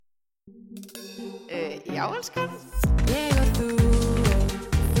Já, elskan. Ég og þú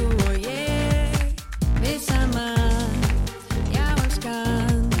og ég, við saman, já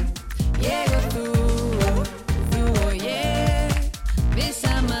elskan. Ég og þú og ég, við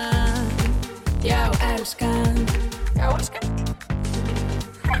saman, já elskan. Já, elskan.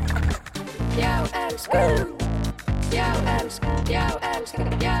 Já elskan, já elskan, já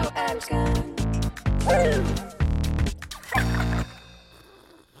elskan, já elskan.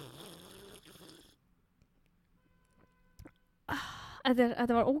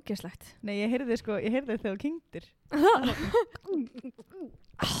 Þetta var ógeðslegt. Nei, ég heyrði þegar þú kyngdir.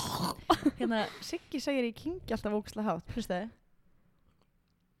 Hérna, Siggi segir ég kyngi alltaf ógeðslega hátt. Hlustaði?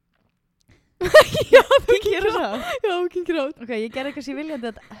 Já, Kyngi er það hátt? Já, kynkir átt. Ok, ég gerði eitthvað sér viljandi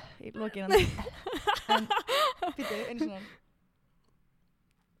þetta í lokin en býtu, einu svona.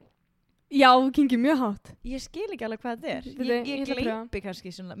 Já, kynkir mjög hátt. Ég skil ekki alveg hvað þetta er. Bíddu, Ég ég ætla að pröfa. gleypi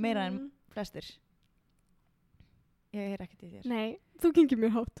kannski svona meira en flestir. Ég heyr ekkert í þér. Nei, þú kynkir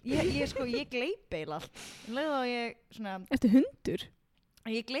mjög hátt. Ég gleypi eiginlega allt. Um leið og ég svona, Ertu hundur?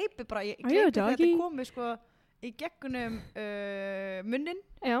 ég gleypi bara, ég Are you a gleypi þegar doggy? þetta komi sko í gegnum munnin,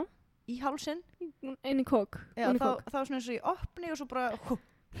 Já, í hálsinn. inn í kók. Já, Inn í þá kók. svona eins og ég opni og svo bara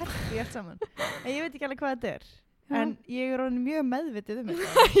herpi ég allt saman. En ég veit ekki alveg hvað þetta er. Já. En ég er orðin mjög meðvitið um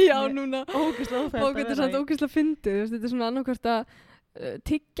þetta. Já, núna. Ógeðslega óþægilegt Og þetta er samt ógeðslega fyndið, þú veist, þetta er svona annarkvort að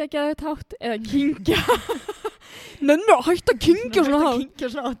tyggja geðið hátt eða kyngja. Nennu, hætt að kyngja svona hátt. Kyngja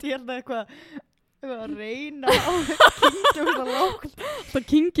svona hátt, ég held að eitthvað að reyna á kyngja svona lágt. Það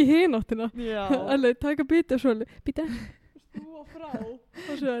kyngi hináttina. Já. Alveg, taka bita og svo alveg, bita. Snúa frá.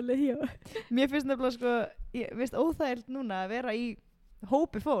 Og svo alveg, já. Mér finnst nefnilega sko, ég finnst óþægilt núna að vera í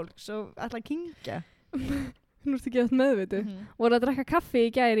hópi fólks og ætla að kyngja. Nú ertu ekki að meðvitu. Voru að drekka kaffi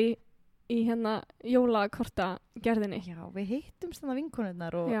í gær í hérna jólakorta gerðinni. Já, við hittumst þannig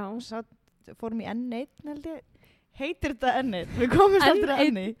vinkonurnar og Já. fórum í N1 held ég. Heitir þetta N1? Við komumst aldrei að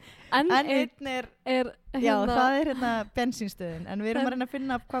N1. N1 er, já, það er hérna bensínstöðin, en við erum að reyna að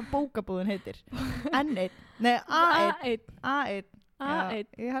finna hvað bókabúðin heitir. N1, nei A1. A1. A1.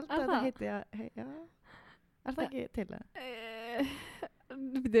 Já, ég held að Er þetta það? heiti já. Er það ekki til það?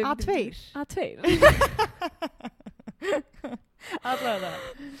 A2. A2. Allavega það.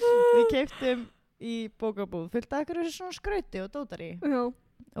 Við keyptum í bókabúð fullt af eitthvað svona skrauti og dótari Já.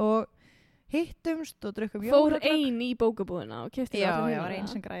 og hittumst og drukkum Fór jólagrögg. ein í bókabúðina og keypti Já, það já, var ein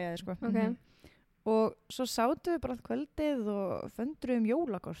sem græjaði sko. Ok. Og svo sátum við bara allt kvöldið og föndruðum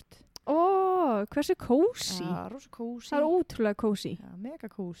jólakort. Ó, hversu kósí. Já, rosa kósí. Það er ótrúlega kósí. Já, mega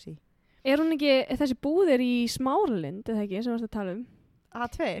kósí. Er hún ekki, þessi búð er í Smáralind, eða ekki, sem varst að tala um?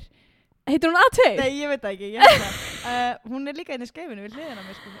 A2? Heitir hún A2? Nei, ég veit það ekki, ég held það. Hún er líka inn í skeifinu við hliðina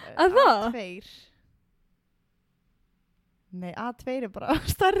mér sko. Að það? A2. Nei, A2 er bara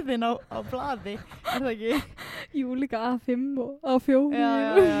stærðin á blaði, er það ekki? Jú, líka A5 og A4. Já.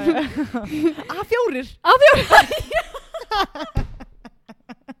 A4? A4?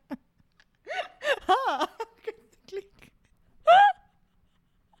 Ha? Klikk.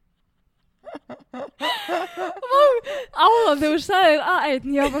 Áðan þegar þú sagðir A1,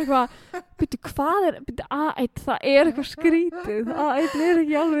 ég var bara eitthvað, byrju, hvað er, byrju, A1, það er eitthvað skrítið. A1 er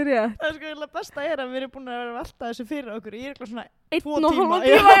ekki alveg rétt. Það er sko eiginlega besta er að við erum búin að vera að velta þessu fyrir okkur. Ég er eitthvað svona 1,5 2 tíma,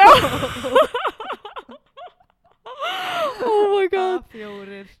 já. Oh my god.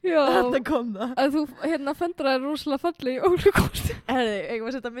 A4. Já. Þetta kom það. Að þú, hérna, fendraði rosalega falli í jólakorti. Herði, ég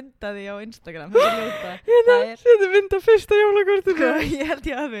var að setja mynda því á Instagram. Þetta er ljóta. Hérna, Það er- þetta mynda fyrsta jólakortinu. Ég held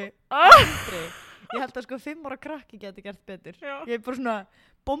ég hafi aldrei. Ég held að sko 5 ára krakki geti gert betur. Já. Ég er bara svona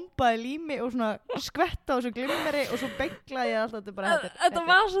bombaði lími og svona skvetta á þessu glimmeri og svo beglaði ég alltaf þetta bara Þetta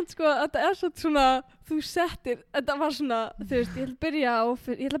var svona sko, þetta er svona þú settir, þetta var svona þú veist, ég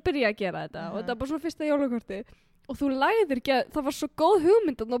ætla að byrja að gera þetta og þetta var bara svona fyrsta jólakorti og þú lagðir ekki að, það var svo góð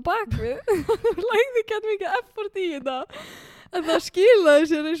hugmyndan á bakvið þú lagðir ekki að mikið effort í þetta en það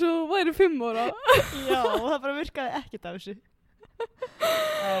skilaði sér eins og væri 5 ára. Já, og það bara virkaði ekkert af þessu.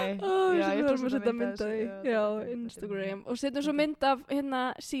 Nei, Já, ég við ætla þurfum að setja mynda mynd af því, þessu, já, þetta er Instagram og setjum svo mynd af hérna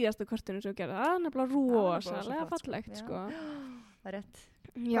síðasta kortinu sem við gerðum, það er nefnilega rosalega flott, fallegt já. sko. Það er rétt.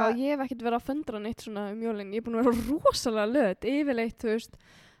 Já, Hvað- ég hef ekkert verið að föndra neitt svona um jólin, ég er búin að vera rosalega löt, yfirleitt, þú veist,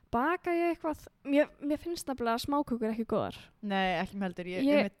 baka ég eitthvað, mér finnst nefnilega smákökur ekki góðar. Nei, ekki með heldur. Ég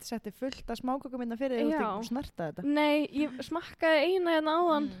einmitt setti fullt af smákökum innan fyrir þig og Já. þú snerta þetta. Nei, ég smakkaði eina hérna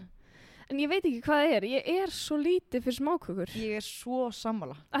áðan, en ég veit ekki hvað það er, ég er svo lítið fyrir smákökur. Ég er svo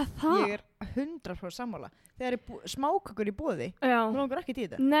sammála. Að það? Ég er 100% sammála. Þegar er smákökur í boði, Já. þú langar ekki í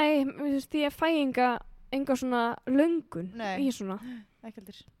þetta. Nei, þú veist, ég fæ enga svona löngun Nei. í svona. Ekki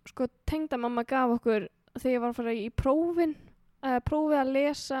heldur. Sko, tengdamamma gaf okkur þegar ég var að fara í prófin prófið að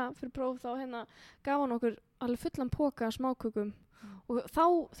lesa fyrir próf þá hérna gaf hann okkur alveg fullan poka af smákökum og þá,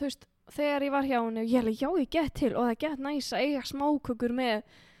 þú veist, þegar ég var hjá henni og ég alveg, já, ég get til og það get næs að eiga smákökur með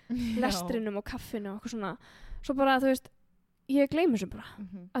lestrinum og kaffinu og eitthvað svona. Svo bara, þú veist, ég gleymi þessu bara.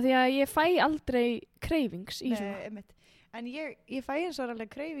 Af því að ég fæ aldrei cravings í svona. Einmitt. En ég fæ eins og alveg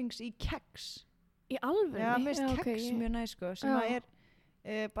cravings í keks. Í alveg? Já, mér finnst keks mjög næs, sko, sem að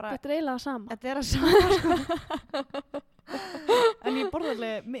bara... Þetta eiginlega sama. Þetta það sama, sko. En ég borða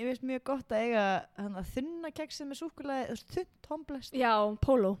alveg, mér finnst mjög gott að eiga þunna keksið með súkkulaði, þunnt homblest. Já,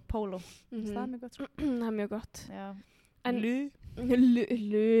 Polo. Það er mjög gott, sko. Það er mjög gott. Já. En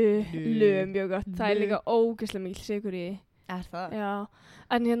mjög gott. Það er líka ógeðslega mikil sykur í. Er það? Já.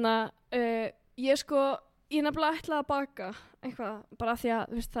 En hérna, ég nefnilega ætlaði að baka eitthvað, bara því að,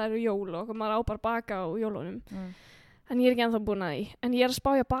 þú veist, það eru jól og maður á bara baka á jólunum. En ég er ekki ennþá búin að því. En ég er að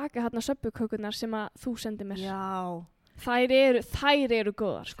spája að baka hérna söpbukökurnar sem að þú sendir mér. Já. Þær eru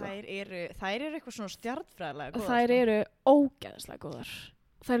góðar, sko. Þær eru eitthvað svona stjarnfræðilega góðar. Þær eru ógeðslega góðar.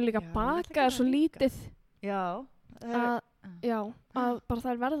 Þær eru líka bakaðar svo lítið. Já. Að bara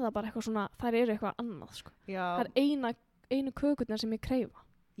þær verða bara eitthvað svona, þær eru eitthvað annað, sko. Já. Það er einu kökurnar sem ég kreifa.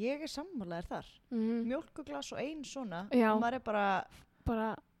 Ég er sammálaðir þar. Mjólkuglas og ein svona. Já. Og maður er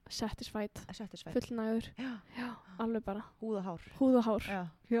bara satisfied. Fullnægur. Já, alveg bara. Húð og hár.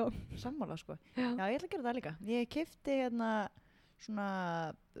 Já. Sammála, sko. Já, ég ætla að gera það líka. Ég keypti hérna svona,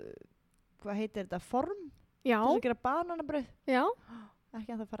 hvað heitir þetta, form? Já. Til að gera bananabrauð. Já.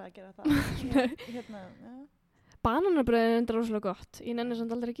 Ekki að það fara að gera það. Bananabrauð er enda rosalega gott. Ég nenni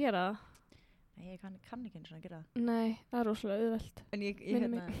samt aldrei að gera það. Nei, ég kann ekki eins og að gera það. Nei, það er rosalega auðvelt. En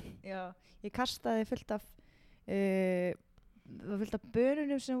ég kastaði fullt af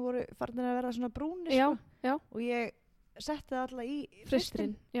bönunum sem voru farnir að verða svona brúnir. Já. Og ég setti það alla í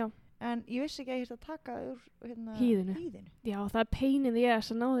frystirinn. Já. En ég vissi ekki að ég þurfti að taka úr hýðinu. Já, það er peinið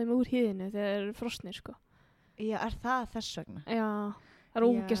að ná þeim úr hýðinu þegar þeir eru frosnir, sko. Já, er það þess vegna? Já, það er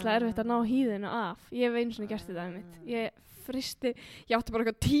ógeðslega erfitt að ná hýðinu af. Ég hef einu svona gert þetta mitt. Ég átti bara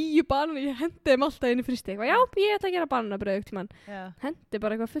eitthvað 10 bananir, ég hendi þeim alltaf inn í frysti. Já, ég ætla að gera bananabrauð tímann. Hendi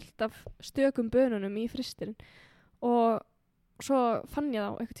bara eitthvað fullt af stökum bönunum í frystirinn. Og svo fann ég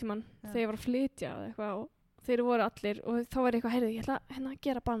þá eitthvað tímann þegar ég var að flytja eitthvað og þeir voru allir og þá var eitthvað, heyrðu, ég ætla að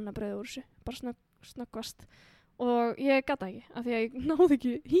gera bananabrauð úr þessu, bara snöggvast. Og ég gata ekki, af því að ég náði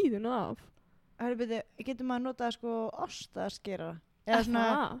ekki hýðinu af. Getur maður notað sko osta að skera? Eða svona,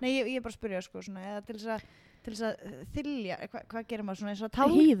 nei, ég er bara að spyrja sko svona, eða til þess að þylja, hvað gerir maður svona eins og að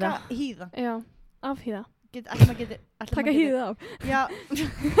tálka hýða? Já, afhýða. Taka hýðið af? Já.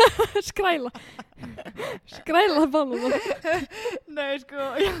 Skræla banana. Nei, sko.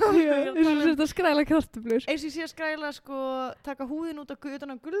 Eins og þetta skræla kartöflur. Eins og ég sé að skræla sko, taka húðin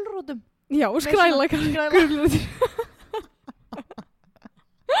utan á gulrótum. Já, skræla gulrótum.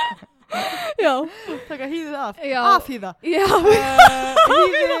 Já. Taka hýðið af. Já. Afhýða. Já.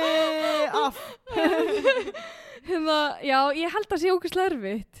 Hýðið af. Já, ég held að sé ógeðslega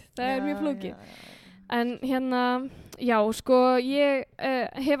erfitt. Það er mjög flókið. En hérna, já, sko, ég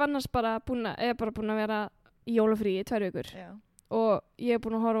hef annars bara búin að vera í jólafríi í 2 vikur. Já. Og ég hef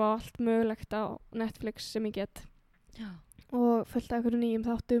búin að horfa á allt mögulegt á Netflix sem ég get. Já. Og fullt af einhverjum nýjum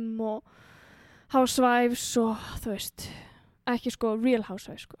þáttum og Housewives og, þú veist, ekki sko Real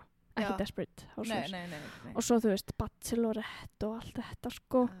Housewives, sko. Ekki Desperate Housewives. Nei. Og svo, þú veist, Bachelorette og allt þetta,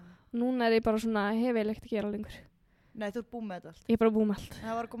 sko. Núna er ég bara svona, hef ég leikt að gera lengur. Nei, þú ert búin með þetta allt. Ég er bara búin með allt.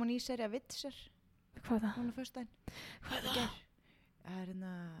 Það var að koma ný sería Witcher. Hvað er það? Núna föstudaginn. Hvað er það? Það er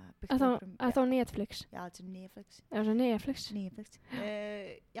hérna... Það á Netflix? Já, þetta er Netflix. Það er Netflix? Netflix.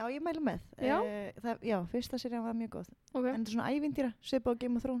 Já, ég mælu með. Já? Fyrsta serían var mjög góð. Ok. En þetta er svona ævintýra, svipað á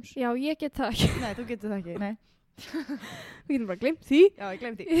Game of Thrones. Já, ég get það ekki. Nei, þú getur það ekki, nei. Við getum bara gleymt því. Já, ég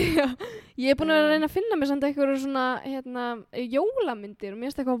gleymdi. Já. Ég er búin að reyna að finna mér samt eitthvað svona, jólamyndir og mér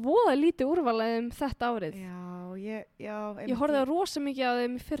finnst eitthvað voða lítið úrvalið þetta árið. Ég horfði á rosa mikið á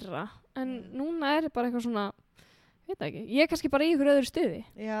þeim í fyrra, en núna er bara eitthvað svona, veit það ekki, ég er kannski bara í ykkur öðru stuði.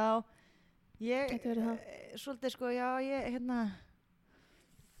 Já, svolítið sko, ég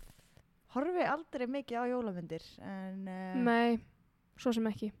horfi aldrei mikið á jólamyndir, en... Nei, svo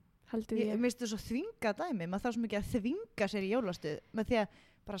sem ekki. Mér finnst það svo þvinga dæmi, maður þarf svo mikið að þvinga sér í jólastuð með því að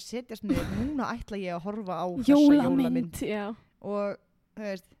bara setjast niður, núna ætla ég að horfa á þessa jólamynd og þú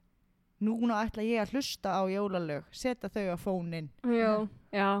veist, núna ætla ég að hlusta á jólalög, setja þau á fóninn.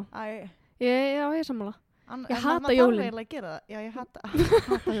 Já, ég er sammála. Ég hata jólin. Já, ég hata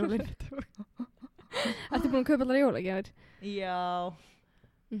jólin. Ertu búin að kaupa allar jólagjafir? Já.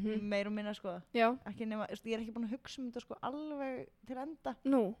 Meir og minna sko. Já. Ekki nema, ég er ekki búin að hugsa þetta sko alveg til enda.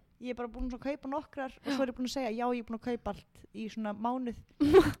 Nú? ég er bara búin að kaupa nokkrar og svo er ég búin að segja, já, ég er búin að kaupa allt í svona mánuð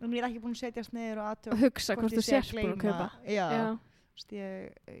en ég er ekki búin að setjast niður og hugsa hvort þú sért búin að kaupa. Ég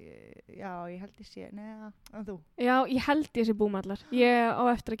held ég sé, en þú? Já, ég held ég sé búmallar. Ég á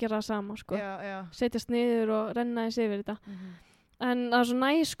eftir að gera það sama, sko. Setjast niður og renna þess yfir þetta. En það er svo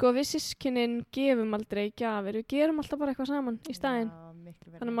næs, sko, við systkinin gefum aldrei gjafir. Við gerum alltaf bara eitthvað saman í staðinn.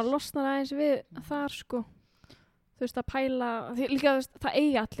 Þannig að maður losnar aðeins við þar, sko. Þú veist, að pæla, líka það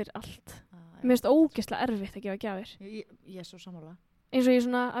eigi allir allt. Mér finnst ógeðslega erfitt að gefa gjafir. Ég er svo sammála. Eins og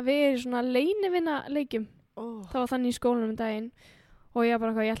að við erum svona leynivinna leikjum. Það var þannig í skólanum daginn og ég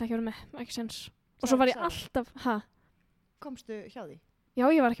bara ég ætla ekki að vera með, ekki sens. Og svo var ég alltaf, Komstu hjá því? Já,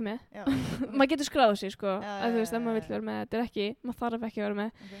 ég var ekki með. Maður getur skráð sig, sko, að þú veist, ef maður vill vera með, þetta er ekki, maður þarf ekki að vera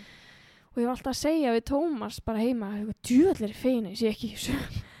með. Og ég var alltaf að segja við Tómas bara heima, djöðlir feina, ég sé ekki þessu.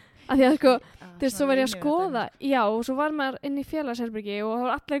 Af því að, sko, þú veist, svo var ég að skoða, já, og svo var maður inn í félagsherbergi og það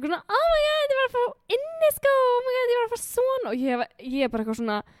var allir eitthvað svona, oh my god, ég var að fá inniskó, oh my god, ég var að fá svona. Og ég bara eitthvað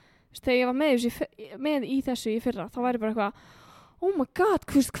svona, þegar ég var með í þessu í fyrra, þá var ég bara eitthvað, oh my god,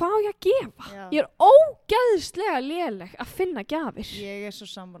 hvað á ég að gefa? Já. Ég er ógeðslega léleg að finna gjafir. Ég er svo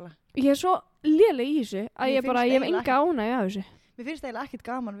sammála. Ég er svo léleg í þessu að ég hef enga ánægju af þessu. Mér finnst eiginlega ekkert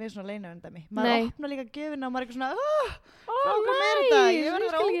gaman við svona leinavindami. Maður opnar líka gjöfina og maður er eitthvað svona, hvað er þetta? Ég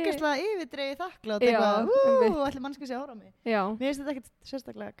verður ógeðslega yfirdreið þakklátt eitthvað, ætli mannski sé ára mig. Já. Mér finnst þetta ekkert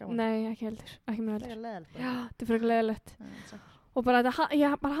sérstaklega gaman. Nei, ekki heldur, ekki mér heldur. Það er leðilegt. Já, þetta er frekar leðilegt. Og bara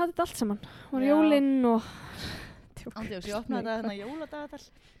ég bara hafði þetta allt saman. Og jólinn og... Andjóks, ég opnaði þetta hérna jóladagatal.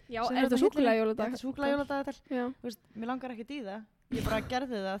 Já, er þetta súkkulaði jóladagatal? Þetta er súkkulaði jóladagatal. Já. Þú veist, mér langar ekkert í það. Ég bara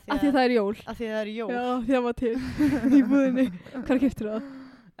gerði það af því það er jól. Af því það er jól. Já, því það var til í búðinni. Hvað keyptir það?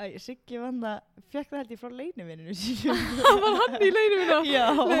 Siggi vann það, fekk það held ég frá leinivinninu. Það var hann í leinivinna? Já.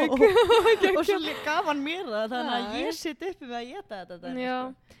 Og svo gaf hann mér það, þannig að ég sitt uppi með að éta þetta. Já,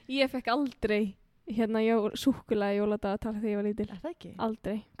 ég fekk aldrei hérna súkkulaði jóladagatal þegar ég var lítil. Er það ekki?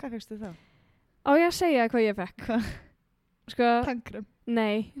 Aldrei. Hvað fékkstu þá? Á ég að segja hvað ég fekk? Sko, Tannkrem?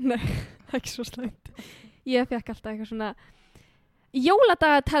 Nei, ekki svo slæmt. Ég fekk alltaf eitthvað svona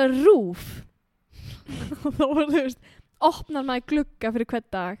jóladagatal RÚV. Og þá var þú veist, opnar maður glugga fyrir hvern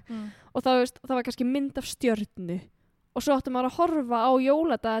dag og þá veist, það var kannski mynd af stjörnu og svo átti maður að horfa á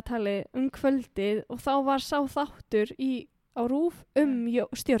jóladagatali kvöldið og þá var sá þáttur á RÚV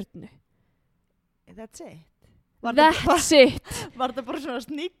stjörnu. That's it? That's it. Var þetta bara svona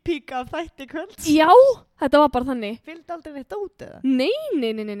sneak peek af þætti kvölds? Já, þetta var bara þannig. Fylgdi aldrei neitt út eða?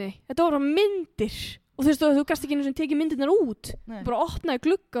 Nei. Þetta var bara myndir. Og þú gast ekki einu sem tekið myndirnar út. Bara opnaði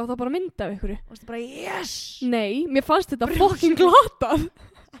glugga og það bara mynda af ykkur. Og þú bara, yes! Nei, mér fannst þetta fucking glatað.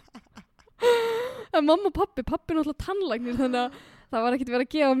 En mamma og pappi náttúrulega tannlæknir, þannig að það var ekkert verið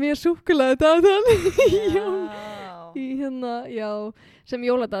að gefa mér súkkulaði dagatal. Sem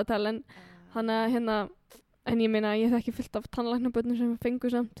jóladagatal, en þannig að en ég meina, ég þekki fullt af tannlæknabönnum sem fengu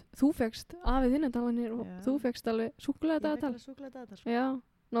samt. Þú fékkst afið þinni tannlæknir og þú fékkst alveg súkkulaði dagatal. Ég fékk alveg súkkulaði dagatal. Já,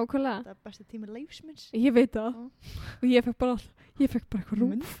 nákvæmlega. Það er besti tími lífsminns. Ég veit það. Og ég fekk bara eitthvað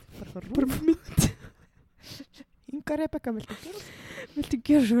rúf. Bara mynd. Inga Rebekka, viltu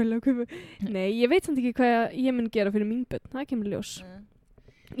gera svo vel að kaupa? Nei, ég veit samt ekki hvað ég mun gera fyrir mín börn. Það kemur ljós.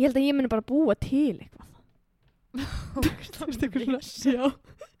 Ég held að ég mun bara búa til eitthvað. Já,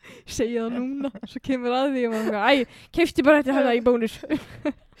 segja það núna svo kemur að því og maður keypti bara þetta hefða í bónus.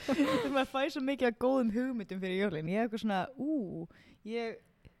 Maður fæ svo mikið af góðum hugmyndum fyrir jólin. Ég hef eitthvað svona ég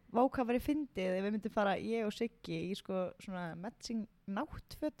váka var ég fyndið ef við myndum fara ég og Siggi í svona matching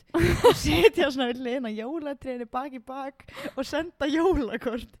náttföt og setja svona við hliðina jólatrénu bak í bak og senda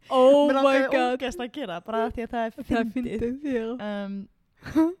jólakort. Oh my god. Mér langaði ógeðslega að gera bara því að það er fyndið.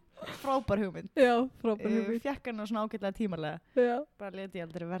 Frábær hugmynd. Já, frábær hugmynd. Fekk hann svona ágætlega tímalega. Já. Bara leti ég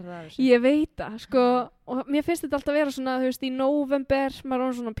aldrei verða af þessu. Ég veit það, sko, og mér finnst þetta alltaf vera svona, þú veist, í nóvember, maður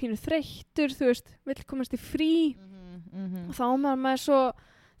er svona pínu þreyttur, þú veist, vill komast í frí og þá er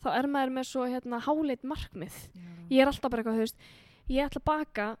maður með svo háleit markmið. Ég er alltaf bara eitthvað, þú veist, ég ætla að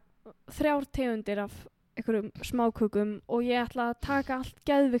baka 3 tegundir af einhverjum smákökum og ég ætla að taka allt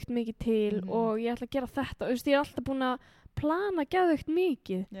geðveikt mikið til og ég ætla að gera þetta, þú veist, ég er alltaf búin að plana geðveikt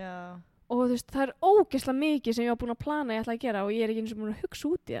mikið. Já. Og þú veist, það er ógeðslega mikið sem ég var búin að plana ég ætla að gera og ég er ekki eins og búin að hugsa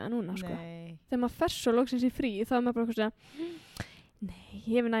út í það núna, sko. Nei. Þegar maður fer svo loksins í frí, þá er maður bara eitthvað svona, nei,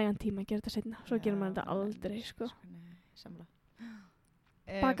 ég hef nægan tíma að gera þetta seinna. Svo gerir maður þetta aldrei, sko. Nei, samla.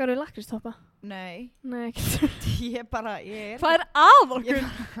 Bakarðu lakkristoppa? Nei. Nei, ekki. Hvað er að okkur?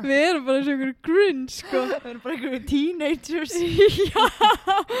 Við erum bara eins og einhverju grunn, sko. Við erum bara einhverju teenagers. Já,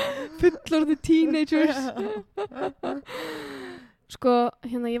 fullorðið teenagers. Sko,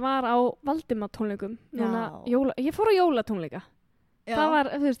 ég var á Valdimar tónleikum. Ég fór á jólatónleika. það var,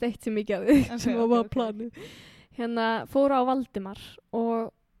 þú veist, eitt sem ég gerði sem var planið. Hérna, fór á Valdimar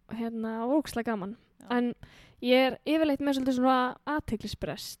og hérna, var ógeðslega gaman. En ég yfirleitt með svolítið svona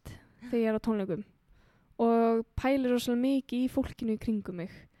athyglisbrest þegar ég á tónleikum og pælir rosalega mikið í fólkinu í kringum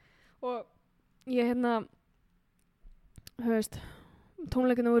mig. Og ég hérna, þú veist,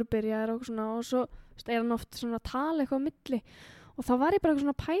 tónleikinu voru byrjaðir og svona og svo hann oft svona að tala eitthvað á milli og þá var ég bara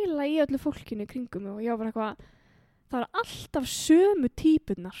svona að pæla í öllu fólkinu í kringum mig og ég var bara eitthvað, það var alltaf sömu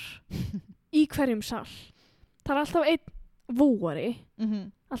típunar í hverjum sal. Það var alltaf einn vóari,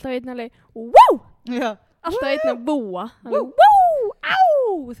 alltaf einn alveg, wow! Já. Alltaf einn að vóa, alveg, wow! Á!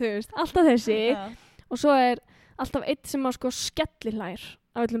 Þú veist, alltaf þessi og svo alltaf einn sem að sko skellihlægir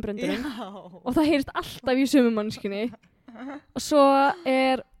af öllum bröndurum og það heyrist alltaf í sömu mannskjunni og svo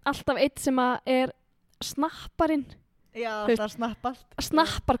alltaf einn sem að snapparinn. Já, það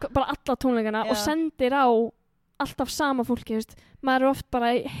snappar bara alla tónleikana og sendir á alltaf sama fólki, veist. Maður oft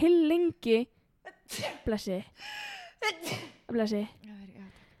bara heil lengi blessi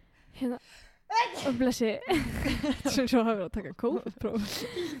hérna blessi sem svo hafa verið að taka COVID-próf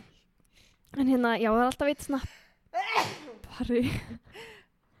en hérna, já, það alltaf eitt snappari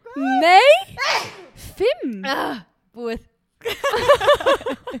Nei 5 búið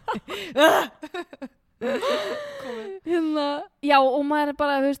hérna, já, og maður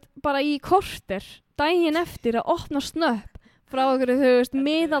bara, þú veist, bara í korter daginn eftir að opna snöpp frá okkur, þú veist,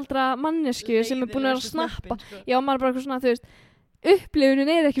 miðaldra mannesku sem búin að snappa sko. Já, maður bara svona, þú veist,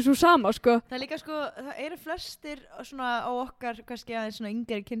 upplifunin ekki svo sama, sko. Það líka, sko, það eru flestir svona á okkar, kannski aðeins svona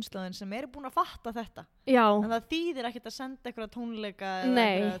yngri kynslóðin sem búin að fatta þetta. Já. En það þýðir ekkert að senda einhverja tónleika eða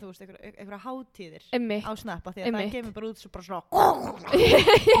einhverja, þú veist, einhverja hátíðir á snappa því að það kemur bara út svo bara svona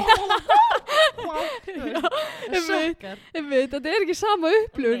þetta ekki sama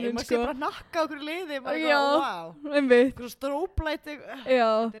upplifunin, sko. Maður sé bara nakka okkur liði, wow. Eitthvað stróplæti.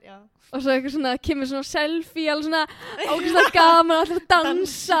 Já. Og svo eitthvað svona, kemur svona selfie, alveg svona ógeðslega gaman, allir að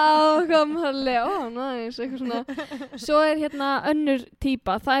dansa og eitthvað, næs, eitthvað svona. Svo hérna önnur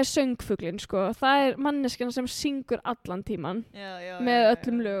típa, það söngfuglinn, sko. Það manneskjan sem syngur allan tíman með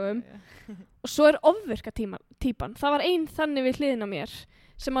öllum lögum. Og svo ofvirka típan. Það var ein þannig við hliðina á mér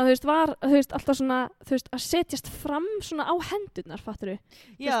sem að, þú veist, var, þú veist, alltaf svona, þú veist, að setjast fram svona á hendurnar, fattur þú?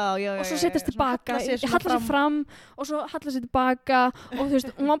 Já. Og svo setjast tilbaka, hallar sér fram og svo hallar sér tilbaka og þú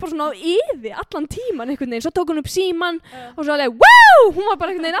veist, hún var bara svona á yði allan tíman einhvern veginn, svo tók hún upp síman og svo alveg, wow! Hún var bara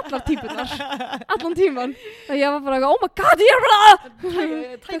einhvern veginn allar típunar, allan tíman. Og ég var bara, oh my god, ég bara,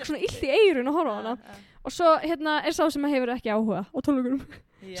 tók svona illt í eyrun að horfa á hana. Og svo, hérna, sá sem að hefur ekki áhuga á tónleikunum.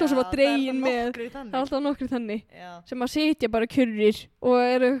 Svo sem var dregin með, það alltaf nokkri þannig sem að sitja bara kjurrir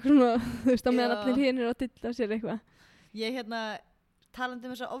og svona, þú veist, á meðan allir hinir að dilla sér eitthvað. Ég talandi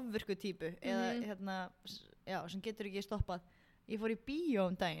þessa ofvirku típu eða sem getur ekki stoppað. Ég fór í bíó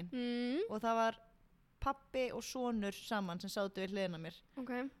daginn og það var pabbi og sonur saman sem sátu við hliðina mér.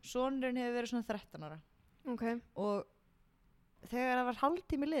 Sonurinn hefur verið svona 13 ára. Og þegar það var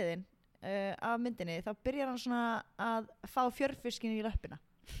hálftími liðinn af myndinni, þá byrjar hann svona að fá fjörfiskinn í löppina.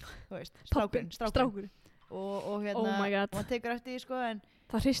 Þú veist, strákurinn. Og hérna, oh og hann tekur eftir því, sko, en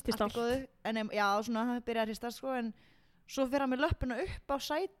það hristist allt. En já, svona, það byrjar að hrista, sko, en svo fer hann með löppina upp á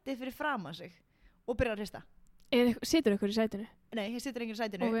sæti fyrir framan sig og byrjar að hrista. Situr ykkur í sætinu? Nei, ég situr enginn í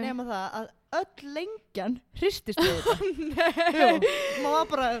sætinu, nema það að öll lengjan hristist við þetta. Jú, maður var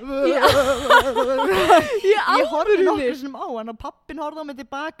bara ég horfði nokkur sem á hann og pappin horfði á mig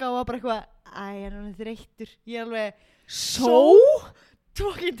tilbaka og var bara eitthvað, hann er þreyttur. Ég alveg,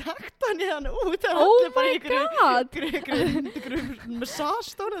 tók í taktan í hann út af allir bara ykkur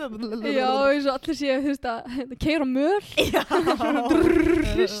massastónu. Já, eins og allir séu, þú veist, að keyra möl. Já.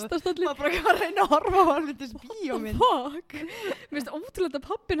 Hristast allir. Maður bara ekki að reyna að horfa á alveg þessi bíómynd. Fuck. Mér finnst ótrúlega að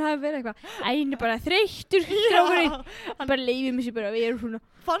pappin hafi verið eitthvað, hann er bara þreyttur, strákurinn. Hann bara leifir mig sér bara að vera svona.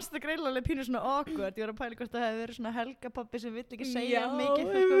 Fannst það greinilega pínu svona awkward. Ég var að pæla hvort það hefði verið svona Helga-pabbi sem vill ekki segja mikið.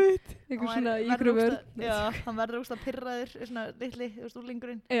 Já, eitthvað svona í ykkur vörn. Já, hann verður ógeðslega pirraður, svona litli, þú veist,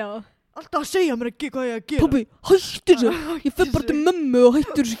 úrlingurinn. Já. Alltaf að segja mér ekki hvað ég að gera. Pabbi, hættu þessu. Ég fer bara til mömmu og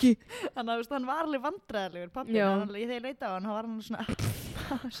hættu þessu ekki. Þannig að hann var alveg vandræðilegur, pabbi. Þegar ég leita á hann var hann svona,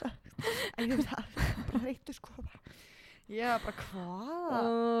 bara hættu sko. Já, bara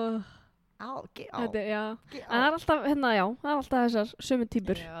hvað? En það er alltaf, hérna, það er alltaf þessar sömu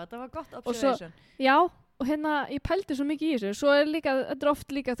típur. Já, það var gott observation. Já, og hérna, ég pældi svo mikið í þessu. Svo líka, þetta er oft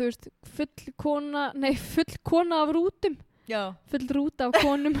líka, þú veist, full kona af rútum. Já. Full rúta af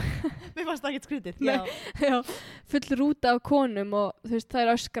konum. Mér fannst það ekkert skrítið. Já, full rúta af konum og þú veist, það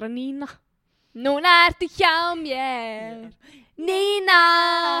er öskra Nína. Núna ertu hjá mér Nína.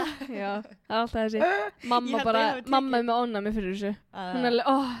 Já, það alltaf þessi mamma er með ónæmi fyrir þessu. Hún er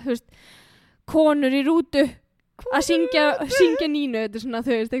alveg, þú veist, konur í rútu að syngja Nínu, þetta er svona,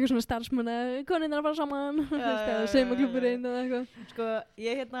 þú veist, eitthvað svona starfsmanna, konurnar að fara saman, saumaklúbburinn eða eitthvað. Sko,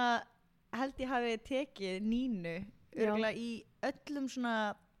 ég held ég hafi tekið Nínu örgulega í öllum svona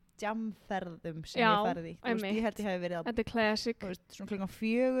jamferðum sem ég ferði. Ég held ég hafi verið þetta er classic. Svona klukkan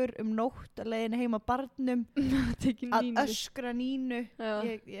 4 nótt að leiðin heima barnum að öskra Nínu.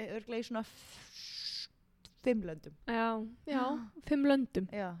 Ég örgulega í svona 5 löndum. Já, 5 löndum.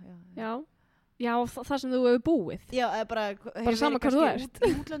 Já, það sem þú hefur búið. Já, bara sama hvað þú ert.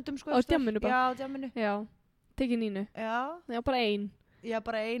 Útlöndum sko. Á djamminu bara. Já, á djamminu. Já, tekið Nínu. Já, bara ein. Já,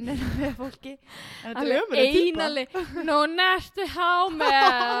 bara einu með fólki. Alveg einali. Nú næstu há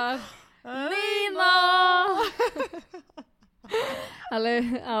með Nína.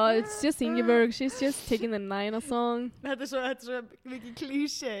 Alveg, it's just Ingeborg. She's just taking the Nína song. Þetta er svo mikið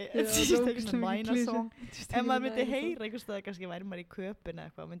klísé. It's just taking the Nína song. Ef maður myndi heyra einhvers staðar, kannski væri maður í köpun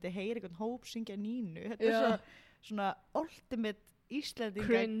eða eitthvað, myndi heyra einhvern hóp syngja Nínu. Þetta er svona ultimate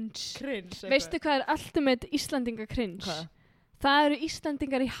Íslendinga cringe. Veistu hvað er ultimate Íslendinga cringe? Hvað? Það eru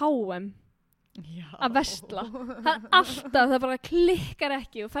Íslendingar í H&M að versla. Það er alltaf, það bara klikkar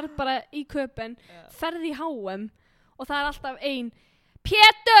ekki og ferð bara í köpen, ferð í H&M og það er alltaf ein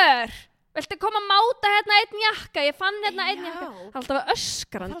Pétur, viltu koma að máta hérna einn jakka? Ég fann hérna einn jakka. Það er alltaf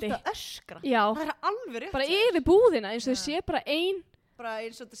öskrandi. Það er alltaf öskra? Já. Það er alveg rétt. Bara yfir búðina eins og þau sé bara ein. Bara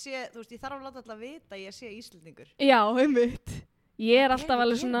eins og þetta sé, þú veist, ég þarf að láta alltaf vita að ég sé Íslendingur. Já, einmitt. Ég er alltaf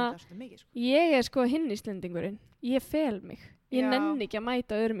alveg svona, ég er sko hinn Íslendingurinn. Ég fel mig. Ég nenni ekki að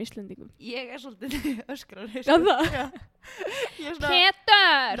mæta öðrum Íslendingum. Ég er svolítið öskrar. Já, það?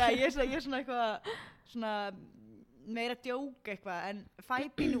 Pétur! Nei, ég er svona eitthvað, svona meira djók eitthvað, en fæ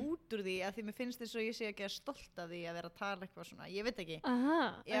pínu út úr því að því mér finnst þess að ég sé ekki að stolt af því að vera að tala eitthvað svona. Ég veit ekki. Aha,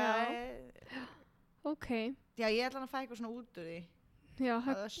 já. Ok. Já, ég ætla að fæ eitthvað svona út úr því. Já.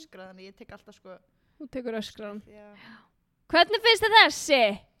 Að öskra, þannig ég tek alltaf sko. Þú tekur öskran. Já. Hvernig finnst þið þessi?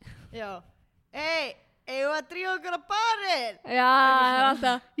 Já. Eigum að drífa okkur á barinn? Já, það er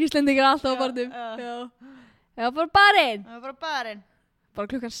alltaf, Íslendingar er alltaf á barnum. Já, bara barinn. Já, bara barinn.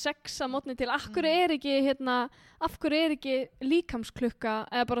 Bara klukkan 6 að mótni til. Af hverju er ekki líkamsklukka,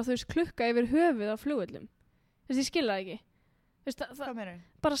 eða bara þú veist klukka yfir höfuð á flugvöllum? Þú veist, ég skil það ekki. Hvað meina þau?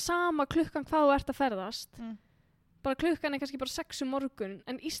 Bara sama klukkan hvað þú ert að ferðast. Bara klukkan er kannski bara 6 morgun,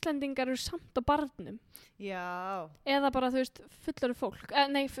 en Íslendingar eru samt á barnum. Já. Eða bara, þú veist, fullari fólk.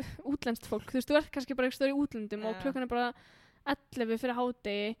 Útlenskt fólk. Þú veist, þú ert kannski bara eitthvað í útlöndum og klukkan er bara 11 fyrir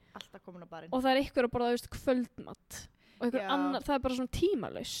hádegi. Alltaf komin á barinn. Og það er ykkur að borða, þú veist, kvöldmatt. Og ykkur annar, það er bara svona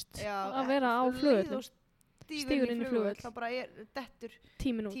tímalaust að vera á flugvöllum. Stígur inn í flugvöll. Það bara er dettur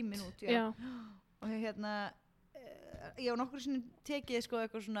tíminn út. Já. Og ég á nokkur sinni tekið sko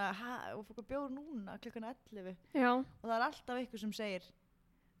eitthvað svona og fór að bjóða núna klukkan 11. Já. Og það er alltaf eitthvað sem segir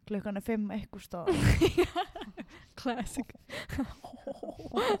klukkan er 5 eitthvað stað. Classic.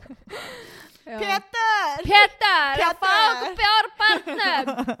 Pétur, að fá okkur bjór barnum.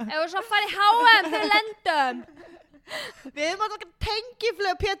 Ef við svo farið í H&M fyrir lendum. Við erum alltaf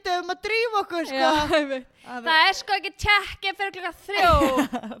tengiflög Pétur að drífa okkur sko. Já, það er sko ekki tjekkið fyrir klukkan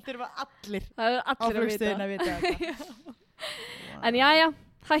 3. Fyrir allir. Það er allir að vita þetta. En jæja,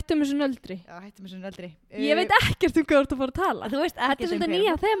 hættum þessu nöldri. Já, hættum þessu nöldri. Ég veit ekkert hvað þú ert að fara að tala. Þú veist, þetta er svolítið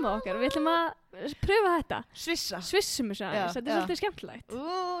nýja þema okkar. Við ætlum að pröfa þetta. Svissum þessu aðeins. Þetta er svolítið skemmtilegt.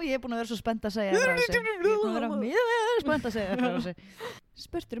 Ég er búin að vera svo spennt að segja frá þessu. Ég er búin að vera mjög spennt að segja frá þessu.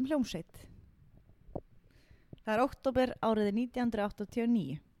 Spurtur hljómsveit. Það er október árið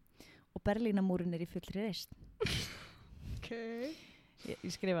 1989 og Berlínarmúrinn er í fullri reisn. Ok.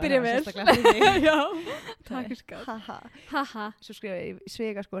 Ég skrifa það sérstaklega fyrir þig. Já, takk skall. Svo skrifa ég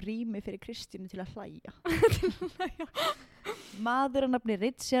svega sko rými fyrir Kristínu til að hlæja. Maður að nafni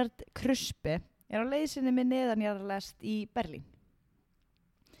Richard Kruspe er á leiðsinni með neðanjarðarlest í Berlín.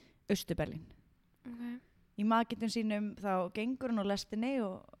 Austur-Berlín. Okay. Í makitum sínum þá gengur hann á lestinni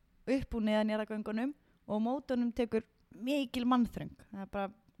og upp úr neðanjarðargöngunum og mótunum tekur mikil mannþröng. Það er bara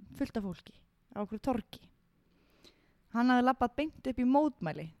fullt af fólki á okkur torgi. Hann hafði labbað beint upp í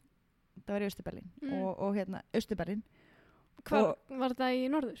mótmæli. Það var í Austur-Berlín. Og Austur-Berlín. Hvað var það í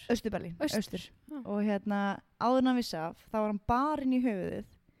norður? Austur-Berlín. Austur. Og áður hann vissi af, þá var hann barinn í höfuðið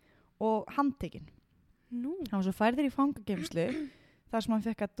og handtekinn. Nú. Hann var svo færður í fangageymslu þar sem hann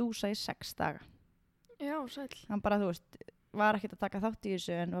fekk að dúsa í 6 daga. Já, sæll. Hann bara, þú veist, var ekkert að taka þátt í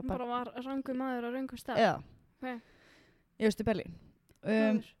þessu en var bara var rangur maður á röngum stað. Já. Okay. Í Austur-Berlín.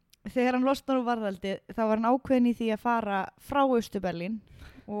 Þegar hann losnar úr varðhaldi þá var hann ákveðinn í því að fara frá Austur-Berlín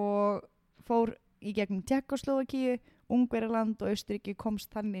og fór í gegnum Tékkóslóvakíu, Ungverjaland og Austurríki komst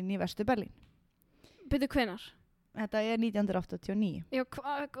þannig inn í Vestur-Berlín. Byrju hvenær? Þetta 1989. Já,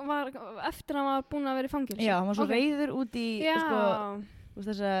 eftir að hann var búin að vera í fangelsi? Já, hann var svo reiður út í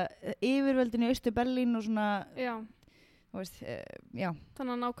þessa yfirvöldin í Austur-Berlín og svona veist, já.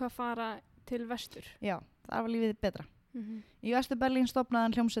 Þannig að nákvæða að fara til vestur. Já, það var lífið betra. Í Vestur-Berlín stofnaði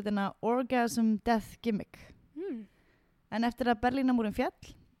hann hljómsveitina Orgasm Death Gimmick. En eftir að Berlínarmúrinn fjall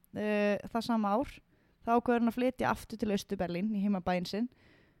það sama ár, þá ákveður hann að flytja aftur til Austur-Berlín í heimabæinn sinn,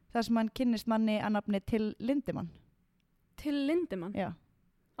 þar sem hann kynnist manni að nafni Till Lindemann. Til Lindemann? Já.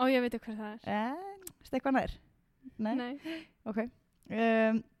 Ó, ég veit ekki hver það er. Veistu eitthvað nær? Nei. Ok.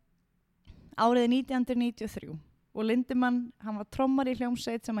 Árið 1993 og Lindemann, hann var trommari í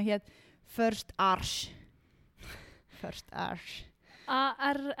hljómsveit sem hét First Arch. First Arch.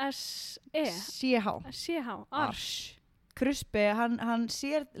 A-R-S-E? C-H. C-H, Arch. Kruspe, hann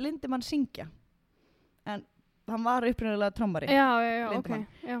sér Lindemann syngja, en hann var upprunalega trommari. Já, ok.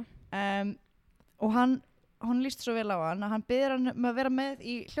 Já. Og hann líst svo vel á hann að hann biður hann að vera með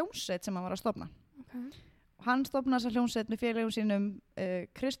í hljómsveit sem hann var að stofna. Okay. Og hann stofnaði þessa hljómsveit með félögum sínum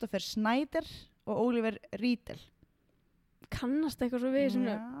Christopher Snyder og Oliver Riedel. Kannast eitthvað svo við sem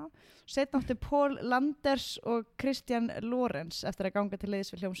Já. Seinna átti Paul Landers og Christian Lorenz eftir að ganga til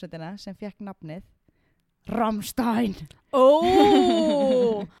liðs við hljómsveitina sem fékk nafnið Rammstein.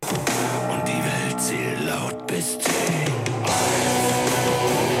 Oh! Und die Welt zählt laut bis 10.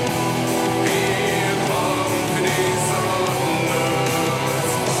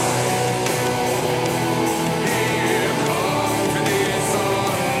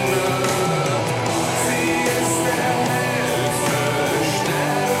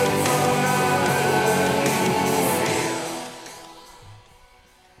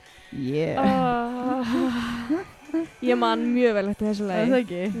 Ég man mjög vel eftir þessu lagi. Það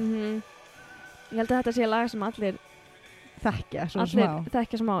ekki? Ég held að þetta sé lag sem allir þekkja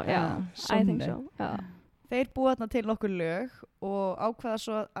smá. Já, I think so. Já. Þeir búa þarna til nokkur lög og ákveða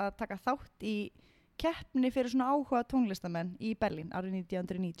svo að taka þátt í keppni fyrir svona áhuga tónlistamenn í Berlín árið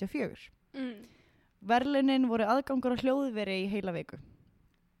 1994. Verðlaunin voru aðgangur á hljóðveri í heila viku.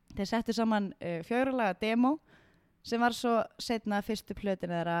 Þeir settu saman 4 laga demo sem var svo seinna fyrstu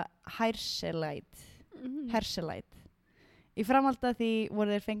plötin þeirra Herselite. Í framhaldi af því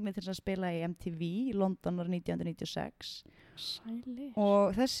voru þeir fengnir til að spila í MTV í London árið 1996. Sælir.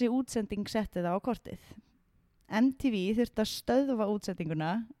 Og þessi útsending setti það á kortið. MTV þurfti að stöðva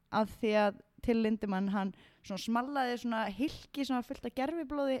útsendinguna af því að Till Lindemann hann svona smallaði svona hilki svona fullt af